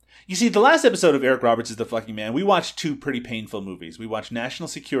 You see, the last episode of Eric Roberts is the Fucking Man, we watched two pretty painful movies. We watched National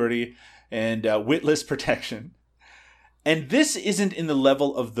Security and Witless Protection. And this isn't in the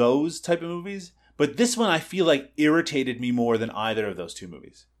level of those type of movies, but this one I feel like irritated me more than either of those two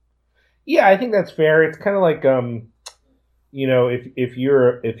movies. Yeah, I think that's fair. It's kind of like, you know, if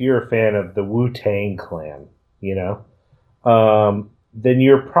you're a fan of the Wu-Tang Clan, you know, then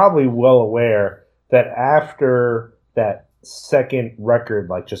you're probably well aware that after that second record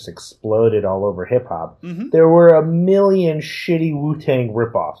like just exploded all over hip hop, there were a million shitty Wu-Tang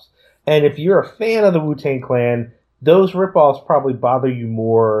ripoffs. And if you're a fan of the Wu-Tang Clan, those ripoffs probably bother you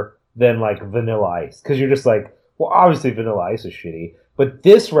more than like Vanilla Ice, because you're just like, well, obviously Vanilla Ice is shitty, but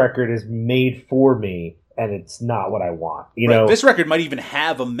this record is made for me, and it's not what I want. You know, this record might even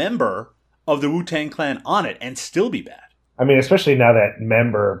have a member of the Wu-Tang Clan on it and still be bad. I mean, especially now that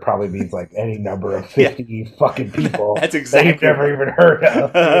member probably means like any number of 50 fucking people That's exactly that you've never even heard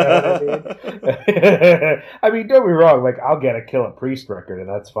of. You know what I mean? I mean, don't be wrong. Like, I'll get a Killah Priest record, and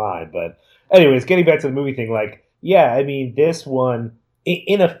that's fine. But anyways, getting back to the movie thing, like, yeah, I mean, this one,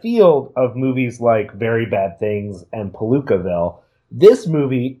 in a field of movies like Very Bad Things and Palookaville, this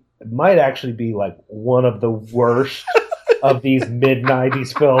movie might actually be like one of the worst of these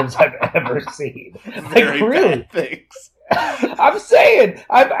mid-90s films I've ever seen. Like, Very really. bad things. I'm saying,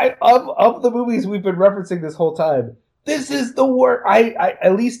 of the movies we've been referencing this whole time, this is the worst. I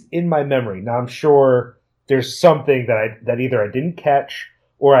at least in my memory. Now I'm sure there's something that either I didn't catch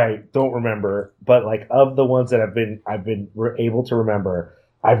or I don't remember. But like of the ones that I've been able to remember,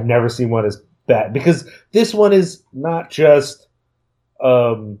 I've never seen one as bad, because this one is not just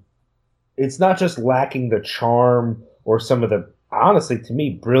it's not just lacking the charm or some of the, honestly, to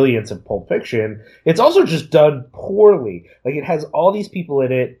me, brilliance of Pulp Fiction. It's also just done poorly. Like, it has all these people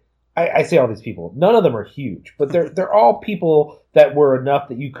in it. I say all these people. None of them are huge, but they're all people that were enough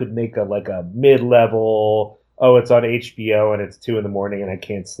that you could make a mid-level, oh, it's on HBO and it's 2 a.m. and I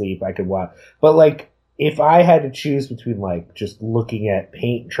can't sleep, I could watch. But like, if I had to choose between like just looking at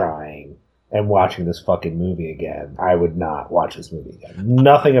paint drying and watching this fucking movie again, I would not watch this movie again.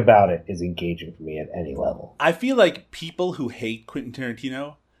 Nothing about it is engaging for me at any level. I feel like people who hate Quentin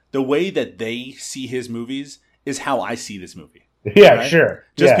Tarantino, the way that they see his movies is how I see this movie. Yeah, right? sure.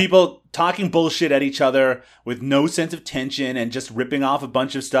 Just yeah. people talking bullshit at each other with no sense of tension and just ripping off a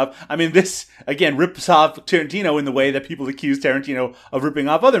bunch of stuff. I mean, this, again, rips off Tarantino in the way that people accuse Tarantino of ripping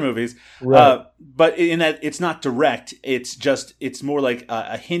off other movies. Right. But in that it's not direct. It's more like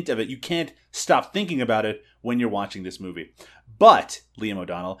a hint of it. You can't stop thinking about it when you're watching this movie. But, Liam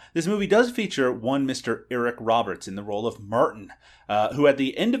O'Donnell, this movie does feature one Mr. Eric Roberts in the role of Martin, who at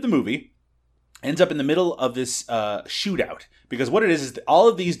the end of the movie ends up in the middle of this shootout. Because what it is all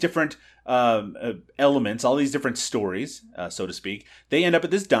of these different elements, all these different stories, so to speak, they end up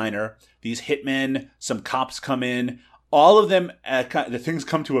at this diner. These hitmen, some cops come in. All of them, the things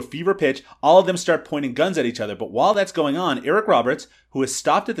come to a fever pitch. All of them start pointing guns at each other. But while that's going on, Eric Roberts, who has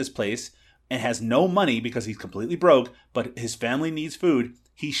stopped at this place and has no money because he's completely broke, but his family needs food,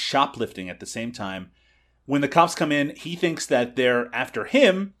 he's shoplifting at the same time. When the cops come in, he thinks that they're after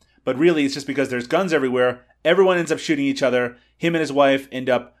him, but really it's just because there's guns everywhere. Everyone ends up shooting each other. Him and his wife end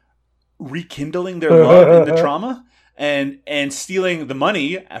up rekindling their love in the trauma and stealing the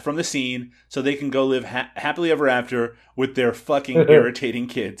money from the scene so they can go live happily ever after with their fucking irritating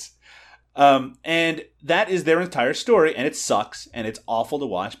kids. And that is their entire story, and it sucks, and it's awful to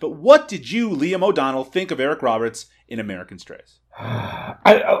watch. But what did you, Liam O'Donnell, think of Eric Roberts in American Strays?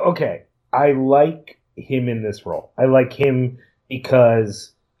 Okay. I like him in this role. I like him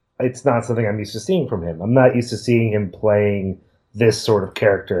because it's not something I'm used to seeing from him. I'm not used to seeing him playing this sort of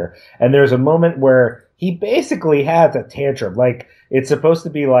character. And there's a moment where he basically has a tantrum. Like, it's supposed to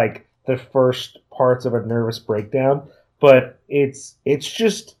be like the first parts of a nervous breakdown, but it's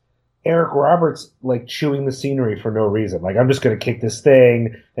just Eric Roberts like chewing the scenery for no reason. Like, I'm just going to kick this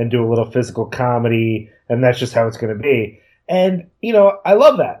thing and do a little physical comedy, and that's just how it's going to be. And, you know, I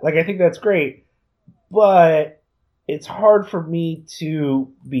love that. Like, I think that's great. But it's hard for me to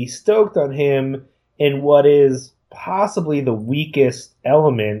be stoked on him in what is possibly the weakest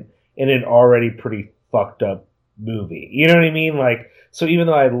element in an already pretty fucked up movie. You know what I mean? Like, so even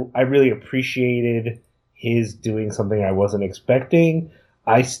though I really appreciated his doing something I wasn't expecting,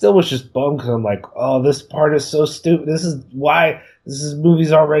 I still was just bummed because I'm like, oh, this part is so stupid. This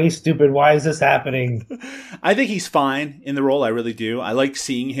movie's already stupid. Why is this happening? I think he's fine in the role. I really do. I like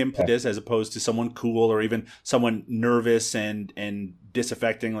seeing him play this as opposed to someone cool or even someone nervous and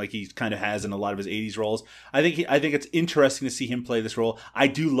disaffecting like he kind of has in a lot of his 80s roles. I think it's interesting to see him play this role. I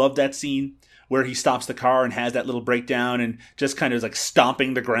do love that scene where he stops the car and has that little breakdown and just kind of is like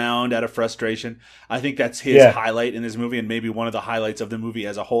stomping the ground out of frustration. I think that's his highlight in this movie and maybe one of the highlights of the movie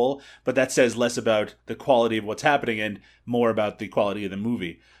as a whole. But that says less about the quality of what's happening and more about the quality of the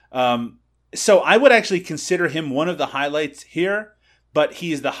movie. So I would actually consider him one of the highlights here, but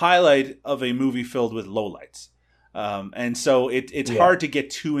he's the highlight of a movie filled with lowlights. And so it's hard to get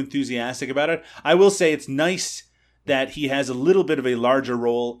too enthusiastic about it. I will say it's nice that he has a little bit of a larger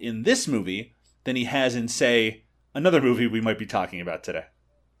role in this movie than he has in, say, another movie we might be talking about today.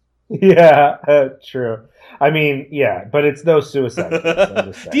 Yeah, true. I mean, yeah, but it's no Suicide.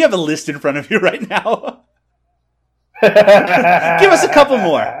 Do you have a list in front of you right now? Give us a couple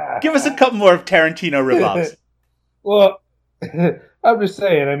more. Give us a couple more of Tarantino ripoffs. Well, I'm just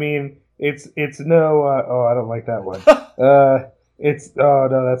saying. I mean, it's no. I don't like that one. No,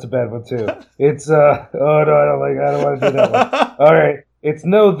 that's a bad one too. It's no, I don't want to do that one. All right, it's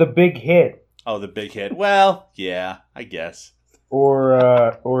no The Big Hit. Oh, The Big Hit. Well, yeah, I guess.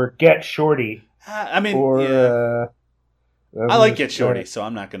 Or Get Shorty. I mean, I like Get Shorty, so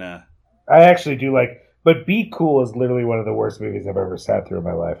I'm not gonna. I actually do like, but Be Cool is literally one of the worst movies I've ever sat through in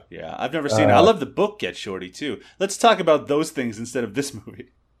my life. Yeah, I've never seen it. I love the book Get Shorty too. Let's talk about those things instead of this movie.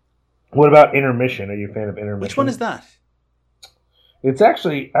 What about Intermission? Are you a fan of Intermission? Which one is that? It's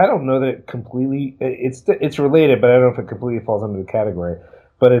actually, I don't know that it completely. It's related, but I don't know if it completely falls under the category.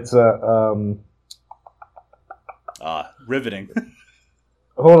 But it's riveting.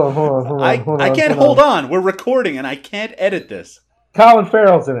 Hold on. I can't hold on. We're recording, and I can't edit this. Colin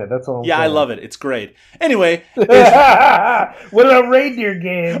Farrell's in it. That's all. I love it. It's great. Anyway, what about Reindeer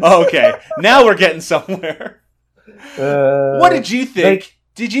Games? Okay, now we're getting somewhere. What did you think?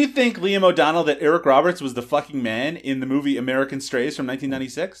 Did you think, Liam O'Donnell, that Eric Roberts was the fucking man in the movie American Strays from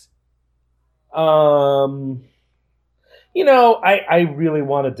 1996? You know, I really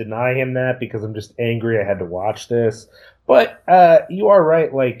want to deny him that because I'm just angry I had to watch this. But you are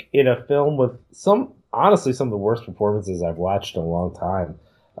right. Like, in a film with honestly, some of the worst performances I've watched in a long time.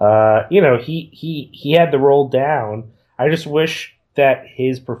 You know, he had the role down. I just wish that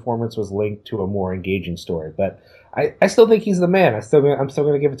his performance was linked to a more engaging story. But I still think he's the man. I'm still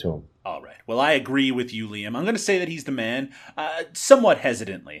going to give it to him. All right. Well, I agree with you, Liam. I'm going to say that he's the man, somewhat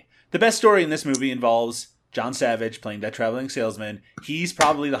hesitantly. The best story in this movie involves John Savage playing that traveling salesman. He's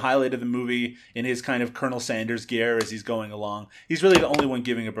probably the highlight of the movie in his kind of Colonel Sanders gear as he's going along. He's really the only one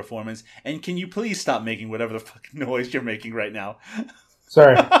giving a performance. And can you please stop making whatever the fucking noise you're making right now?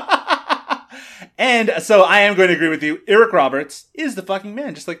 Sorry. And so I am going to agree with you. Eric Roberts is the fucking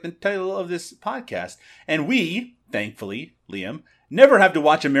man, just like the title of this podcast. And we, thankfully, Liam, never have to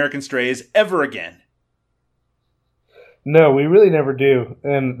watch American Strays ever again. No, we really never do.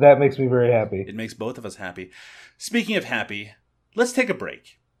 And that makes me very happy. It makes both of us happy. Speaking of happy, let's take a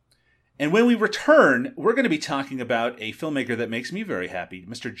break. And when we return, we're going to be talking about a filmmaker that makes me very happy,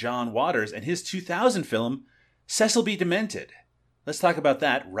 Mr. John Waters, and his 2000 film, Cecil B. Demented. Let's talk about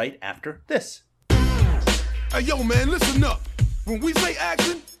that right after this. Hey, yo, man, listen up. When we say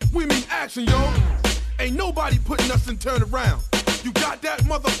action, we mean action, yo. Ain't nobody putting us in turnaround. You got that,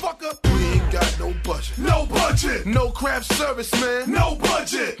 motherfucker? We ain't got no budget. No budget. No craft service, man. No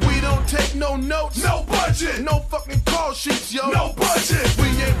budget. We them notes, no budget. No fucking call sheets, yo, no budget. We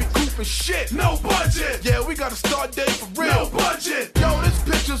ain't recouping shit, no budget. Yeah, we got a start date for real, no budget. Yo, this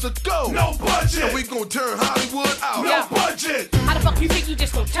picture's a go, no budget. And we gon' turn Hollywood out, no budget. How the fuck you think you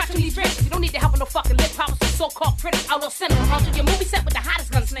just gon' touch these bricks? You don't need to help with no fucking lip problems with so-called critics. Out of cinema, onto your movie set with the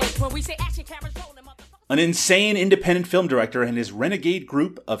hottest gunslingers. When we say action cameras rolling, motherfucker. An insane independent film director and his renegade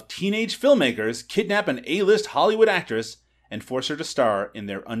group of teenage filmmakers kidnap an A-list Hollywood actress and force her to star in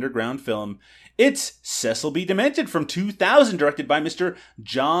their underground film. It's Cecil B. Demented from 2000, directed by Mr.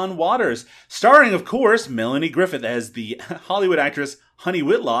 John Waters, starring, of course, Melanie Griffith as the Hollywood actress Honey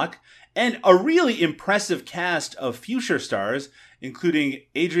Whitlock, and a really impressive cast of future stars, including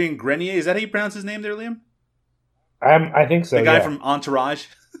Adrian Grenier. Is that how you pronounce his name there, Liam? I think so. The guy from Entourage.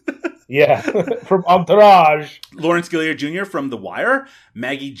 Yeah, from Entourage. Lawrence Gilliard Jr. from The Wire.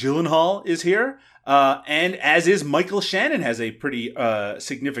 Maggie Gyllenhaal is here. And as is Michael Shannon, has a pretty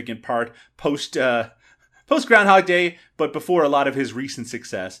significant part post Groundhog Day, but before a lot of his recent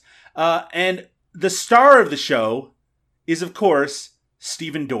success. And the star of the show is, of course,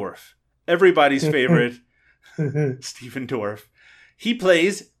 Stephen Dorff. Everybody's favorite Stephen Dorff. He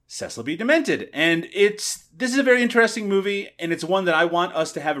plays Cecil B. Demented. And this is a very interesting movie, and it's one that I want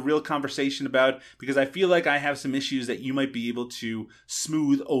us to have a real conversation about, because I feel like I have some issues that you might be able to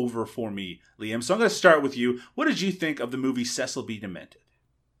smooth over for me, Liam. So I'm going to start with you. What did you think of the movie Cecil B. Demented?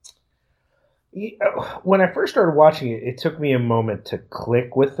 When I first started watching it, it took me a moment to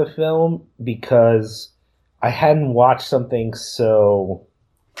click with the film, because I hadn't watched something so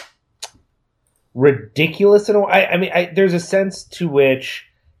ridiculous in a way. I mean, there's a sense to which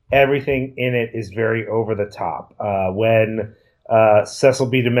everything in it is very over the top. When Cecil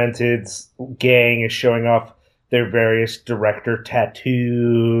B. Demented's gang is showing off their various director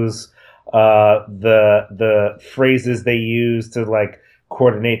tattoos, the phrases they use to like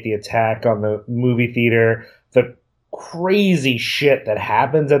coordinate the attack on the movie theater, the crazy shit that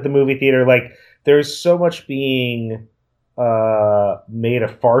happens at the movie theater. Like, there's so much being made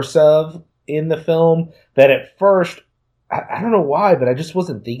a farce of in the film that at first, I don't know why, but I just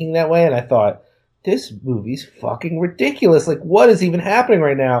wasn't thinking that way. And I thought, this movie's fucking ridiculous. Like, what is even happening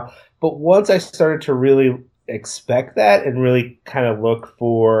right now? But once I started to really expect that and really kind of look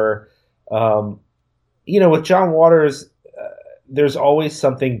for, with John Waters, there's always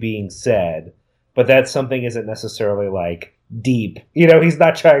something being said, but that something isn't necessarily like deep. He's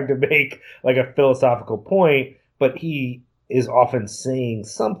not trying to make like a philosophical point, but he is often saying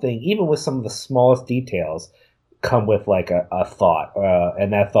something, even with some of the smallest details, come with like a thought,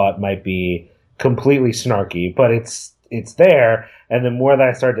 and that thought might be completely snarky, but it's there. And the more that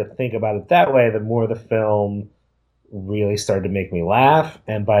I started to think about it that way, the more the film really started to make me laugh.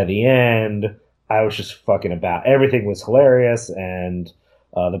 And by the end, I was just fucking about. Everything was hilarious, and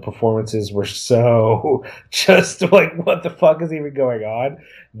the performances were so just like, what the fuck is even going on?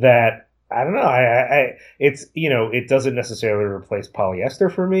 That I don't know. It's it doesn't necessarily replace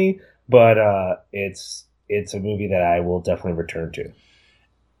Polyester for me, but it's a movie that I will definitely return to.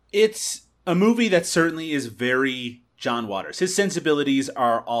 It's a movie that certainly is very John Waters. His sensibilities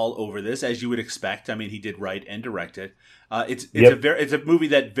are all over this, as you would expect. I mean, he did write and direct it. It's a movie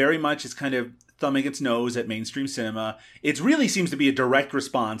that very much is kind of thumbing its nose at mainstream cinema. It really seems to be a direct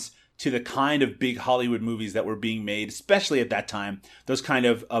response to the kind of big Hollywood movies that were being made, especially at that time. Those kind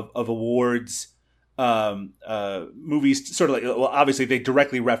of awards movies, sort of like, well, obviously they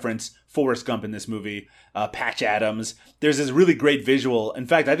directly reference Forrest Gump in this movie, Patch Adams. There's this really great visual. In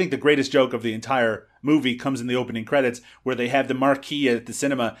fact, I think the greatest joke of the entire movie comes in the opening credits, where they have the marquee at the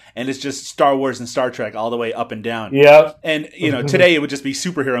cinema and it's just Star Wars and Star Trek all the way up and down. Yeah. And, today it would just be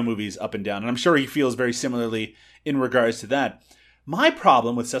superhero movies up and down. And I'm sure he feels very similarly in regards to that. My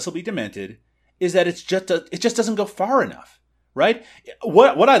problem with Cecil B. Demented is that it just doesn't go far enough. Right?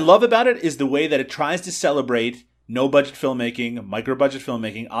 What I love about it is the way that it tries to celebrate no-budget filmmaking, micro-budget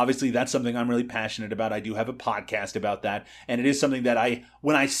filmmaking. Obviously, that's something I'm really passionate about. I do have a podcast about that. And it is something that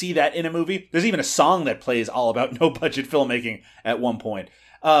when I see that in a movie, there's even a song that plays all about no-budget filmmaking at one point.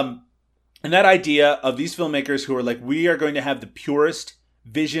 And that idea of these filmmakers who are like, we are going to have the purest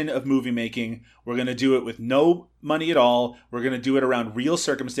vision of movie making. We're going to do it with no money at all. We're going to do it around real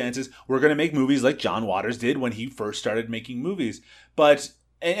circumstances. We're going to make movies like John Waters did when he first started making movies.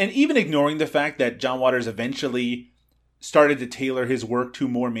 And even ignoring the fact that John Waters eventually started to tailor his work to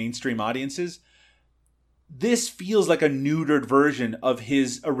more mainstream audiences, this feels like a neutered version of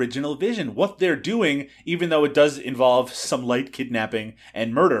his original vision. What they're doing, even though it does involve some light kidnapping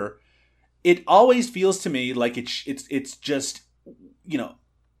and murder, it always feels to me like it's just,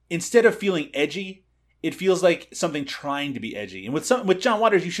 instead of feeling edgy, it feels like something trying to be edgy. And with John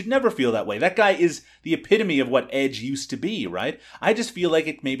Waters, you should never feel that way. That guy is the epitome of what edge used to be, right? I just feel like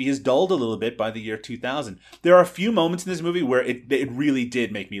it maybe has dulled a little bit by the year 2000. There are a few moments in this movie where it really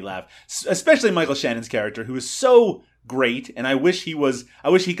did make me laugh, especially Michael Shannon's character, who is so great, and I wish he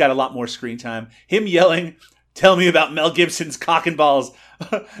got a lot more screen time. Him yelling, "Tell me about Mel Gibson's cock and balls,"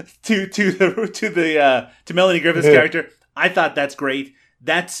 to Melanie Griffith's character. I thought that's great.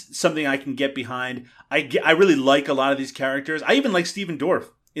 That's something I can get behind. I really like a lot of these characters. I even like Stephen Dorff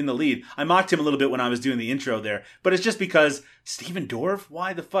in the lead. I mocked him a little bit when I was doing the intro there, but it's just because Stephen Dorff,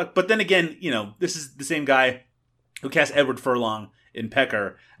 why the fuck? But then again, this is the same guy who cast Edward Furlong in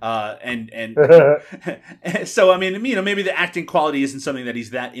Pecker, and so I mean, maybe the acting quality isn't something that he's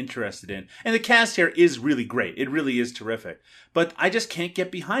that interested in. And the cast here is really great. It really is terrific. But I just can't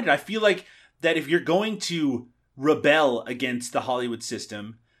get behind it. I feel like that if you're going to rebel against the Hollywood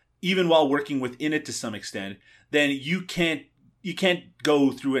system, even while working within it to some extent, then you can't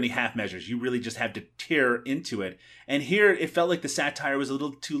go through any half measures. You really just have to tear into it. And here it felt like the satire was a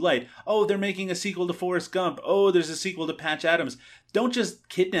little too light. Oh, they're making a sequel to Forrest Gump. Oh, there's a sequel to Patch Adams. Don't just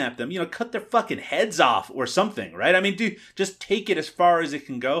kidnap them. Cut their fucking heads off or something, right? I mean, dude, just take it as far as it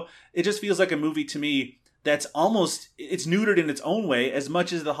can go. It just feels like a movie to me that's it's neutered in its own way as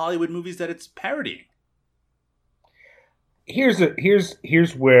much as the Hollywood movies that it's parodying.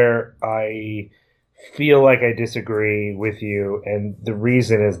 Here's where I feel like I disagree with you, and the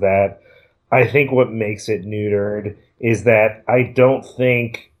reason is that I think what makes it neutered is that I don't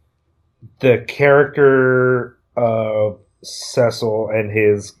think the character of Cecil and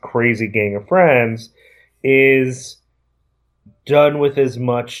his crazy gang of friends is done with as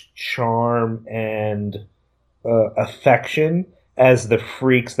much charm and affection as the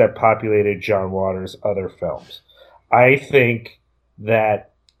freaks that populated John Waters' other films. I think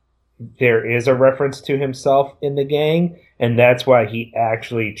that there is a reference to himself in the gang, and that's why he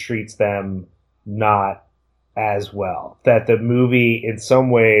actually treats them not as well. That the movie, in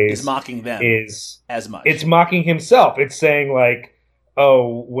some ways, is mocking them as much. It's mocking himself. It's saying like,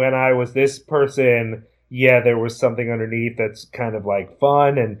 oh, when I was this person, yeah, there was something underneath that's kind of like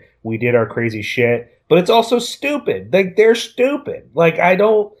fun, and we did our crazy shit, but it's also stupid. Like, they're stupid. Like, I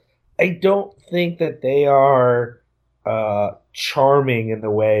don't think that they are charming in the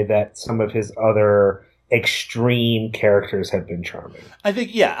way that some of his other extreme characters have been charming. I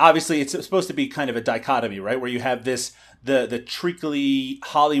think, yeah, obviously it's supposed to be kind of a dichotomy, right? Where you have the treacly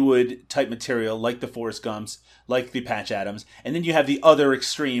Hollywood type material like the Forrest Gumps, like the Patch Adams, and then you have the other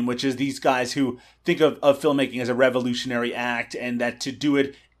extreme, which is these guys who think of filmmaking as a revolutionary act, and that to do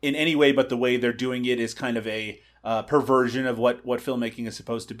it in any way but the way they're doing it is kind of a perversion of what filmmaking is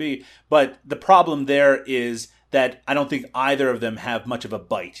supposed to be. But the problem there is that I don't think either of them have much of a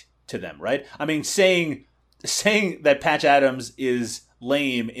bite to them, right? I mean, saying that Patch Adams is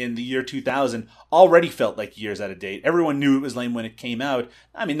lame in the year 2000 already felt like years out of date. Everyone knew it was lame when it came out.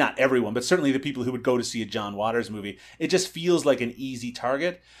 I mean, not everyone, but certainly the people who would go to see a John Waters movie. It just feels like an easy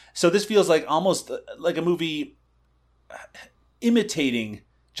target. So this feels like almost like a movie imitating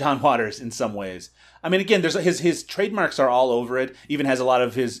John Waters in some ways. I mean, again, there's his trademarks are all over it. Even has a lot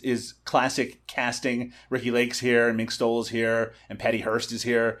of his classic casting. Ricky Lake's here, and Mink Stoll's here, and Patty Hearst is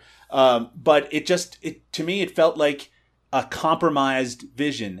here. But to me, it felt like a compromised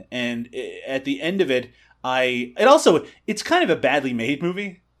vision. And at the end of it, it's kind of a badly made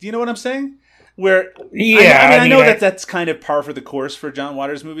movie. Do you know what I'm saying? Where I know that's kind of par for the course for John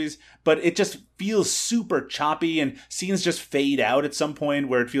Waters movies, but it just feels super choppy, and scenes just fade out at some point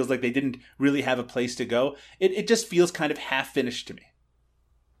where it feels like they didn't really have a place to go. It just feels kind of half finished to me.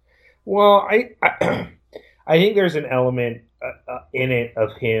 Well, I think there's an element in it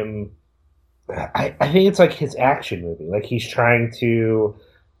of him. I think it's like his action movie. Like, he's trying to,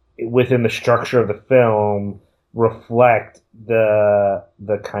 within the structure of the film, reflect the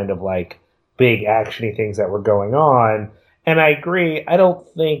kind of like big actiony things that were going on. And I agree. I don't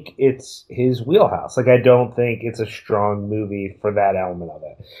think it's his wheelhouse. Like, I don't think it's a strong movie for that element of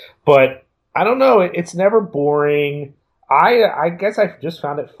it. But I don't know. It's never boring. I guess I just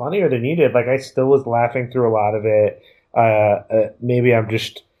found it funnier than you did. Like, I still was laughing through a lot of it.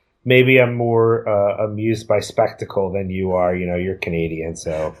 Maybe I'm more amused by spectacle than you are. You know, you're Canadian,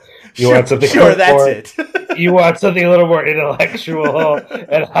 so you want something. Sure, that's it. You want something a little more intellectual,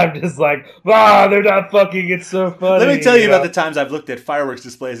 and I'm just like, they're not fucking. It's so funny. Let me tell you about the times I've looked at fireworks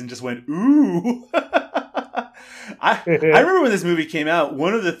displays and just went, ooh. I remember when this movie came out,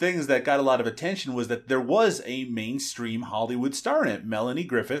 one of the things that got a lot of attention was that there was a mainstream Hollywood star in it. Melanie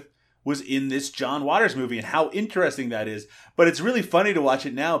Griffith was in this John Waters movie, and how interesting that is. But it's really funny to watch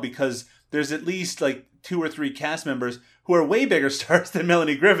it now because there's at least like 2 or 3 cast members who are way bigger stars than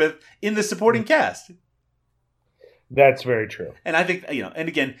Melanie Griffith in the supporting cast. That's very true. And I think, and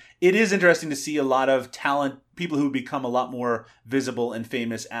again, it is interesting to see a lot of talent, people who become a lot more visible and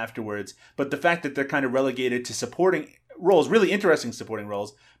famous afterwards. But the fact that they're kind of relegated to supporting roles, really interesting supporting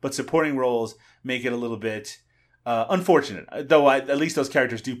roles, but supporting roles make it a little bit unfortunate. Though at least those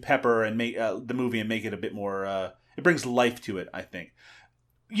characters do pepper and make the movie and make it a bit more, it brings life to it, I think.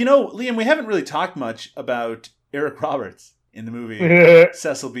 Liam, we haven't really talked much about Eric Roberts in the movie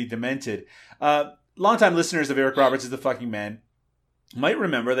Cecil B. Demented. Longtime listeners of Eric Roberts is the Fucking Man might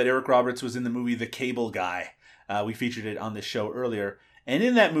remember that Eric Roberts was in the movie The Cable Guy. We featured it on this show earlier. And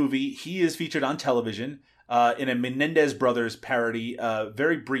in that movie, he is featured on television in a Menendez Brothers parody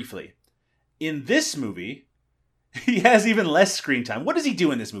very briefly. In this movie, he has even less screen time. What does he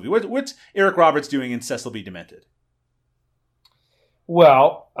do in this movie? What's Eric Roberts doing in Cecil B. Demented?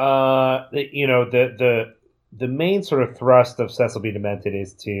 Well, the main sort of thrust of Cecil B. Demented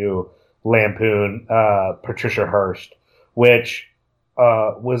is to lampoon Patricia Hearst, which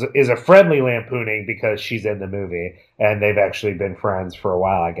is a friendly lampooning because she's in the movie and they've actually been friends for a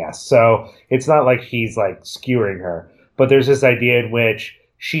while, I guess. So it's not like he's like skewering her, but there's this idea in which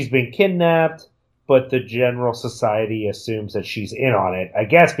she's been kidnapped, but the general society assumes that she's in on it, I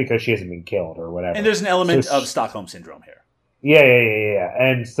guess because she hasn't been killed or whatever. And there's an element of Stockholm Syndrome here. Yeah.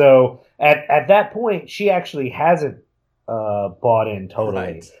 And so at that point, she actually hasn't bought in totally.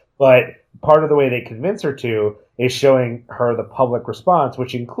 Right. But part of the way they convince her to is showing her the public response,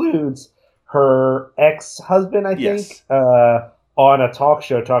 which includes her ex-husband, I think, on a talk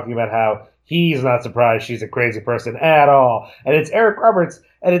show talking about how he's not surprised she's a crazy person at all. And it's Eric Roberts,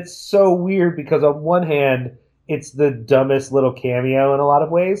 and it's so weird because on one hand, it's the dumbest little cameo in a lot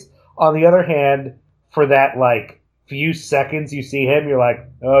of ways. On the other hand, for that, like, few seconds you see him, you're like,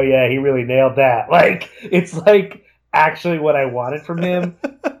 oh yeah, he really nailed that. Like, it's like actually what I wanted from him.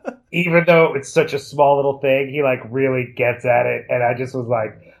 Even though it's such a small little thing, he like really gets at it, and I just was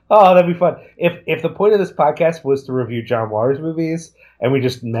like, "Oh, that'd be fun." If the point of this podcast was to review John Waters movies, and we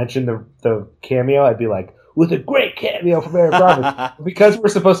just mentioned the cameo, I'd be like, "With a great cameo from Eric Roberts." Because we're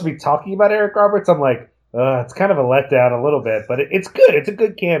supposed to be talking about Eric Roberts, I'm like, it's kind of a letdown a little bit, but it's good. It's a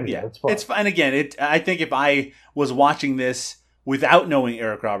good cameo. Yeah, it's fun. It's fun. Again, I think if I was watching this without knowing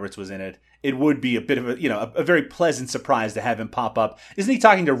Eric Roberts was in it, it would be a bit of a very pleasant surprise to have him pop up. Isn't he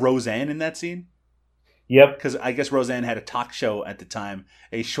talking to Roseanne in that scene? Yep. Because I guess Roseanne had a talk show at the time,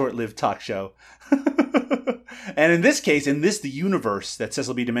 a short-lived talk show. And in this case, the universe that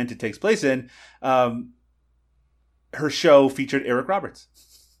Cecil B. Demented takes place in, her show featured Eric Roberts.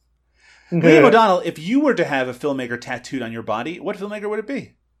 Liam O'Donnell, if you were to have a filmmaker tattooed on your body, what filmmaker would it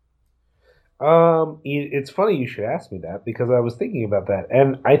be? It's funny you should ask me that because I was thinking about that,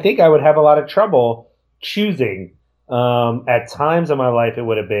 and I think I would have a lot of trouble choosing. At times in my life, it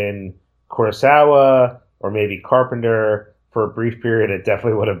would have been Kurosawa or maybe Carpenter. For a brief period, it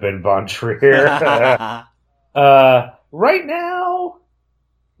definitely would have been Von Trier. Right now,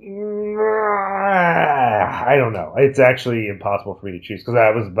 I don't know. It's actually impossible for me to choose because I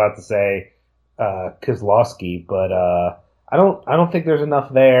was about to say Kieslowski, but I don't think there's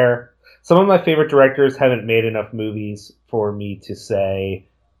enough there. Some of my favorite directors haven't made enough movies for me to say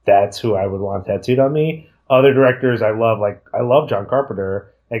that's who I would want tattooed on me. Other directors I love John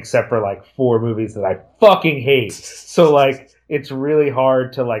Carpenter, except for like 4 movies that I fucking hate. So like it's really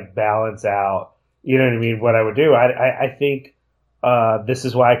hard to like balance out, you know what I mean, what I would do. I think this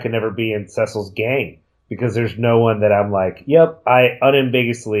is why I could never be in Cecil's gang, because there's no one that I'm like, yep, I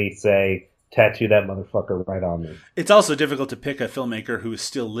unambiguously say tattoo that motherfucker right on me. It's also difficult to pick a filmmaker who is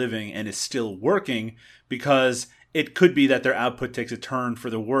still living and is still working because it could be that their output takes a turn for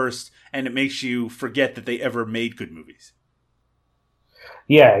the worst and it makes you forget that they ever made good movies.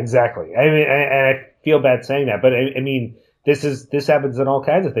 Yeah, exactly. I mean, I feel bad saying that, but I mean, this happens in all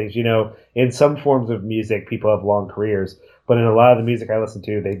kinds of things. You know, in some forms of music, people have long careers, but in a lot of the music I listen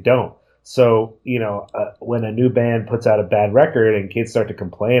to, they don't. So, you know, when a new band puts out a bad record and kids start to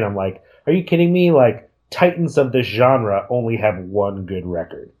complain, I'm like, are you kidding me? Like, titans of this genre only have one good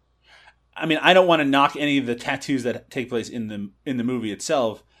record. I mean, I don't want to knock any of the tattoos that take place in the movie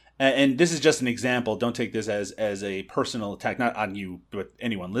itself. And this is just an example. Don't take this as a personal attack, not on you, but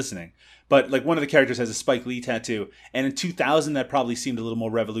anyone listening. But like one of the characters has a Spike Lee tattoo. And in 2000, that probably seemed a little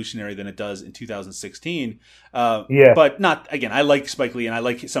more revolutionary than it does in 2016. Yeah. But not, again, I like Spike Lee and I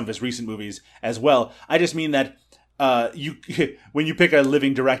like some of his recent movies as well. I just mean that when you pick a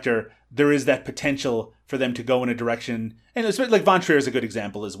living director, there is that potential for them to go in a direction. And it's like Von Trier is a good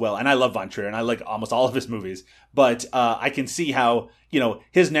example as well. And I love Von Trier and I like almost all of his movies. But I can see how, you know,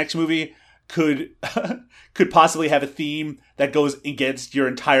 his next movie could could possibly have a theme that goes against your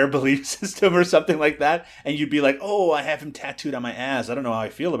entire belief system or something like that, and you'd be like, oh, I have him tattooed on my ass. I don't know how I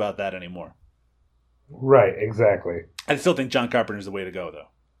feel about that anymore. Right, exactly. I still think John Carpenter's the way to go, though.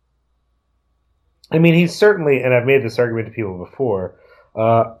 I mean, he's certainly, and I've made this argument to people before,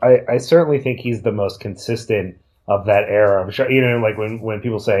 I certainly think he's the most consistent of that era. You know, like when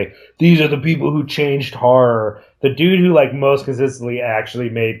people say, these are the people who changed horror, the dude who like most consistently actually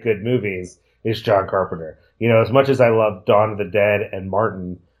made good movies is John Carpenter. You know, as much as I love Dawn of the Dead and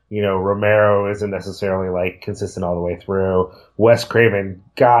Martin, you know, Romero isn't necessarily like consistent all the way through. Wes Craven,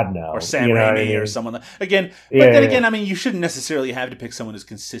 God no. Or Sam you know Raimi what I mean? or someone like, again. But Yeah, then yeah. again, I mean, you shouldn't necessarily have to pick someone who's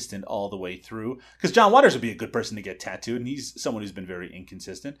consistent all the way through. Because John Waters would be a good person to get tattooed, and he's someone who's been very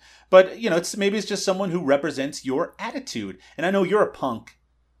inconsistent. But, you know, maybe it's just someone who represents your attitude. And I know you're a punk,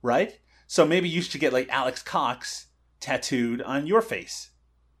 right? So maybe you should get like Alex Cox tattooed on your face.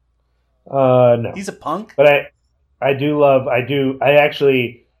 No. He's a punk. But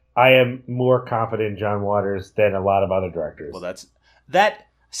I am more confident in John Waters than a lot of other directors. Well, that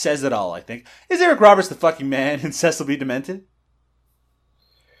says it all, I think. Is Eric Roberts the fucking man in Cecil B. Demented?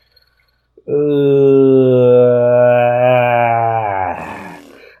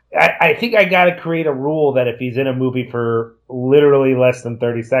 I think I gotta create a rule that if he's in a movie for literally less than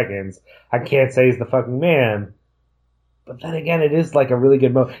 30 seconds, I can't say he's the fucking man. But then again, it is like a really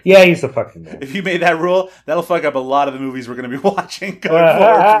good movie. Yeah, he's the fucking man. If you made that rule, that'll fuck up a lot of the movies we're going to be watching going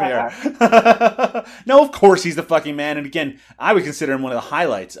forward from here. No, of course he's the fucking man. And again, I would consider him one of the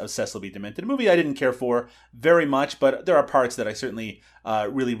highlights of Cecil B. Demented, a movie I didn't care for very much, but there are parts that I certainly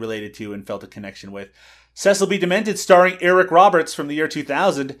really related to and felt a connection with. Cecil B. Demented, starring Eric Roberts from the year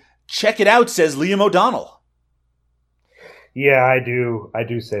 2000. Check it out, says Liam O'Donnell. Yeah, I do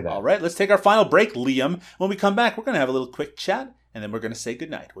say that. All right, let's take our final break, Liam. When we come back, we're going to have a little quick chat, and then we're going to say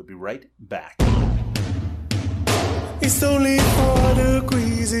goodnight. We'll be right back. It's only 4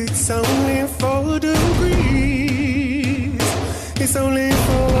 degrees, it's only 4 degrees. It's only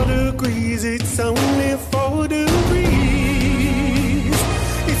 4 degrees, it's only 4 degrees.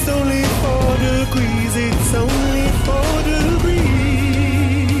 It's only 4 degrees, it's only 4 degrees.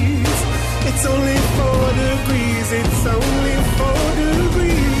 It's only 4 degrees, it's only 4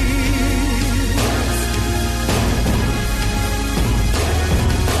 degrees.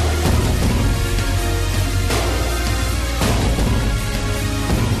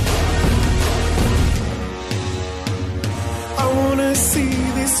 I wanna see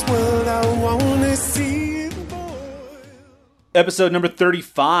this world, I wanna see it, boy. Episode number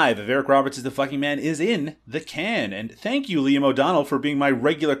 35 of Eric Roberts is the Fucking Man is in the can. And thank you, Liam O'Donnell, for being my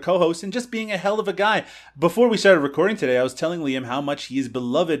regular co-host and just being a hell of a guy. Before we started recording today, I was telling Liam how much he is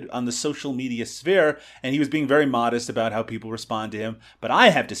beloved on the social media sphere, and he was being very modest about how people respond to him. But I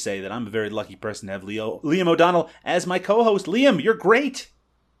have to say that I'm a very lucky person to have Liam O'Donnell as my co-host. Liam, you're great.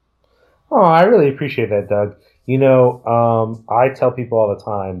 Oh, I really appreciate that, Doug. You know, I tell people all the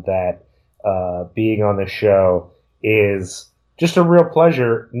time that being on this show is just a real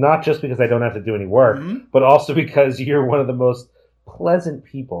pleasure, not just because I don't have to do any work, but also because you're one of the most pleasant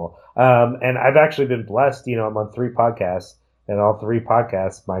people. And I've actually been blessed. You know, I'm on 3 podcasts, and all 3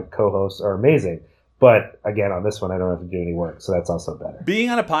 podcasts, my co-hosts are amazing. But again, on this one, I don't have to do any work, so that's also better.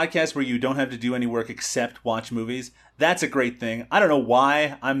 Being on a podcast where you don't have to do any work except watch movies, that's a great thing. I don't know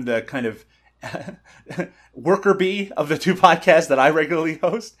why I'm the kind of worker bee of the 2 podcasts that I regularly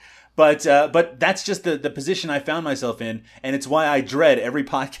host. But that's just the position I found myself in, and it's why I dread every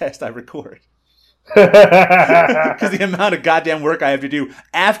podcast I record. Because the amount of goddamn work I have to do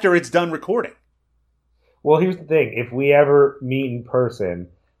after it's done recording. Well, here's the thing. If we ever meet in person,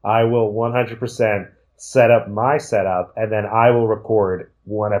 I will 100% set up my setup, and then I will record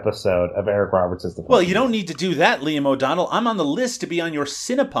 1 episode of Eric Roberts is the Well, you don't need to do that, Liam O'Donnell. I'm on the list to be on your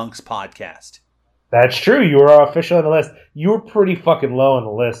Cinepunks podcast. That's true. You are officially on the list. You were pretty fucking low on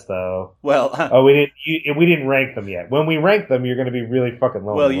the list, though. Well, we didn't rank them yet. When we rank them, you're going to be really fucking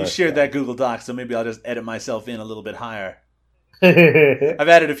low. Well, on the you list, shared though. that Google Doc, so maybe I'll just edit myself in a little bit higher. Did I've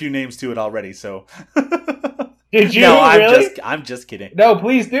added a few names to it already, so. you? No, Really? I'm just kidding. No,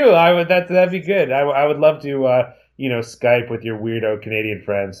 please do. That'd be good. I would love to. Skype with your weirdo Canadian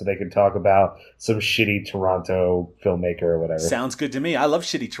friends so they can talk about some shitty Toronto filmmaker or whatever. Sounds good to me. I love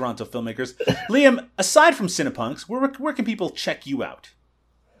shitty Toronto filmmakers. Liam, aside from Cinepunks, where can people check you out?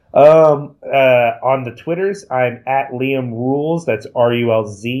 On the Twitters, I'm at Liam Rules. That's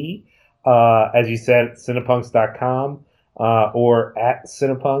RULZ. As you said, Cinepunks.com or at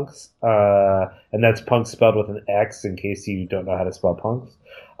Cinepunks. And that's punks spelled with an X in case you don't know how to spell punks.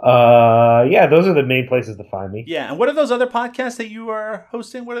 Yeah, those are the main places to find me. Yeah, and what are those other podcasts that you are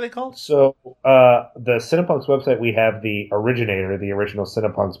hosting? What are they called? So, the Cinepunks website, we have the originator, the original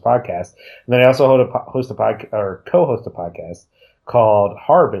Cinepunks podcast, and then I also co-host a podcast called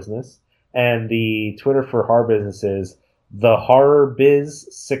Horror Business, and the Twitter for Horror Business is the Horror Biz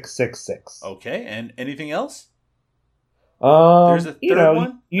 666. Okay, and anything else? There's a third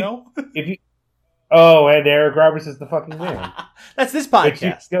one? No? If you and Eric Roberts is the fucking man. That's this But you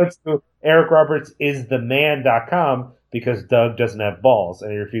podcast. go to ericrobertsistheman.com because Doug doesn't have balls and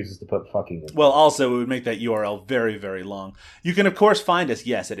he refuses to put fucking in. Well, also, it would make that URL very, very long. You can, of course, find us,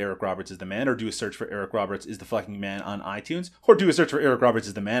 yes, at Eric Roberts is the Man, or do a search for Eric Roberts is the fucking man on iTunes, or do a search for Eric Roberts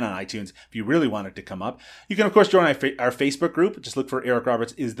is the Man on iTunes if you really want it to come up. You can, of course, join our Facebook group. Just look for Eric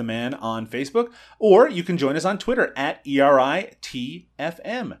Roberts is the Man on Facebook, or you can join us on Twitter at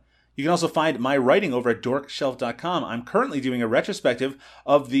ERITFM. You can also find my writing over at dorkshelf.com. I'm currently doing a retrospective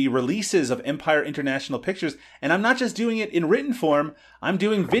of the releases of Empire International Pictures, and I'm not just doing it in written form, I'm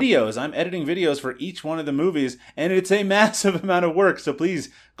doing videos. I'm editing videos for each one of the movies, and it's a massive amount of work, so please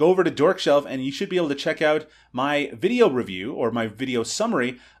go over to Dorkshelf, and you should be able to check out my video review, or my video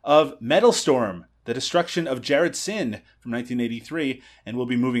summary, of Metal Storm, The Destruction of Jared Sin from 1983, and we'll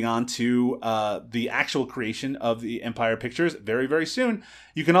be moving on to the actual creation of the Empire Pictures very, very soon.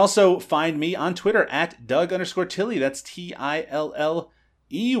 You can also find me on Twitter at Doug_Tilley. That's Tilley.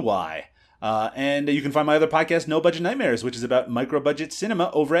 And you can find my other podcast, No Budget Nightmares, which is about micro-budget cinema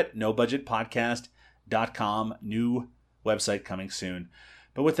over at nobudgetpodcast.com. New website coming soon.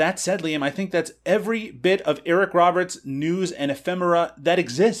 But with that said, Liam, I think that's every bit of Eric Roberts news and ephemera that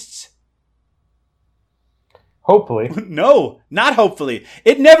exists. Hopefully. No, not hopefully.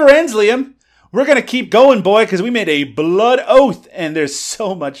 It never ends, Liam. We're going to keep going, boy, because we made a blood oath, and there's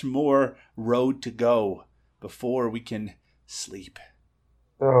so much more road to go before we can sleep.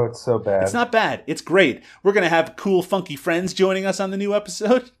 Oh, it's so bad. It's not bad. It's great. We're going to have cool, funky friends joining us on the new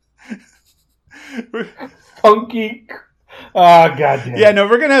episode. Funky. Oh, goddamn. Yeah, no,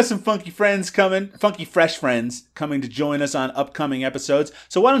 we're going to have some funky friends coming, funky fresh friends coming to join us on upcoming episodes.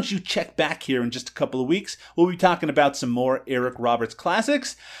 So why don't you check back here in just a couple of weeks. We'll be talking about some more Eric Roberts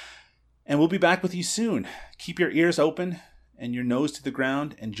classics, and we'll be back with you soon. Keep your ears open and your nose to the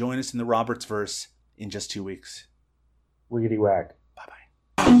ground, and join us in the Roberts verse in just 2 weeks. Wiggity whack. Bye-bye.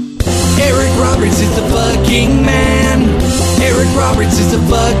 Eric Roberts is the fucking man. Eric Roberts is the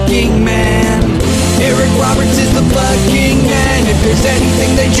fucking man. Eric Roberts is the fucking man. If there's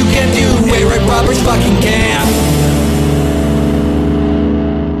anything that you can do, Eric Roberts fucking can.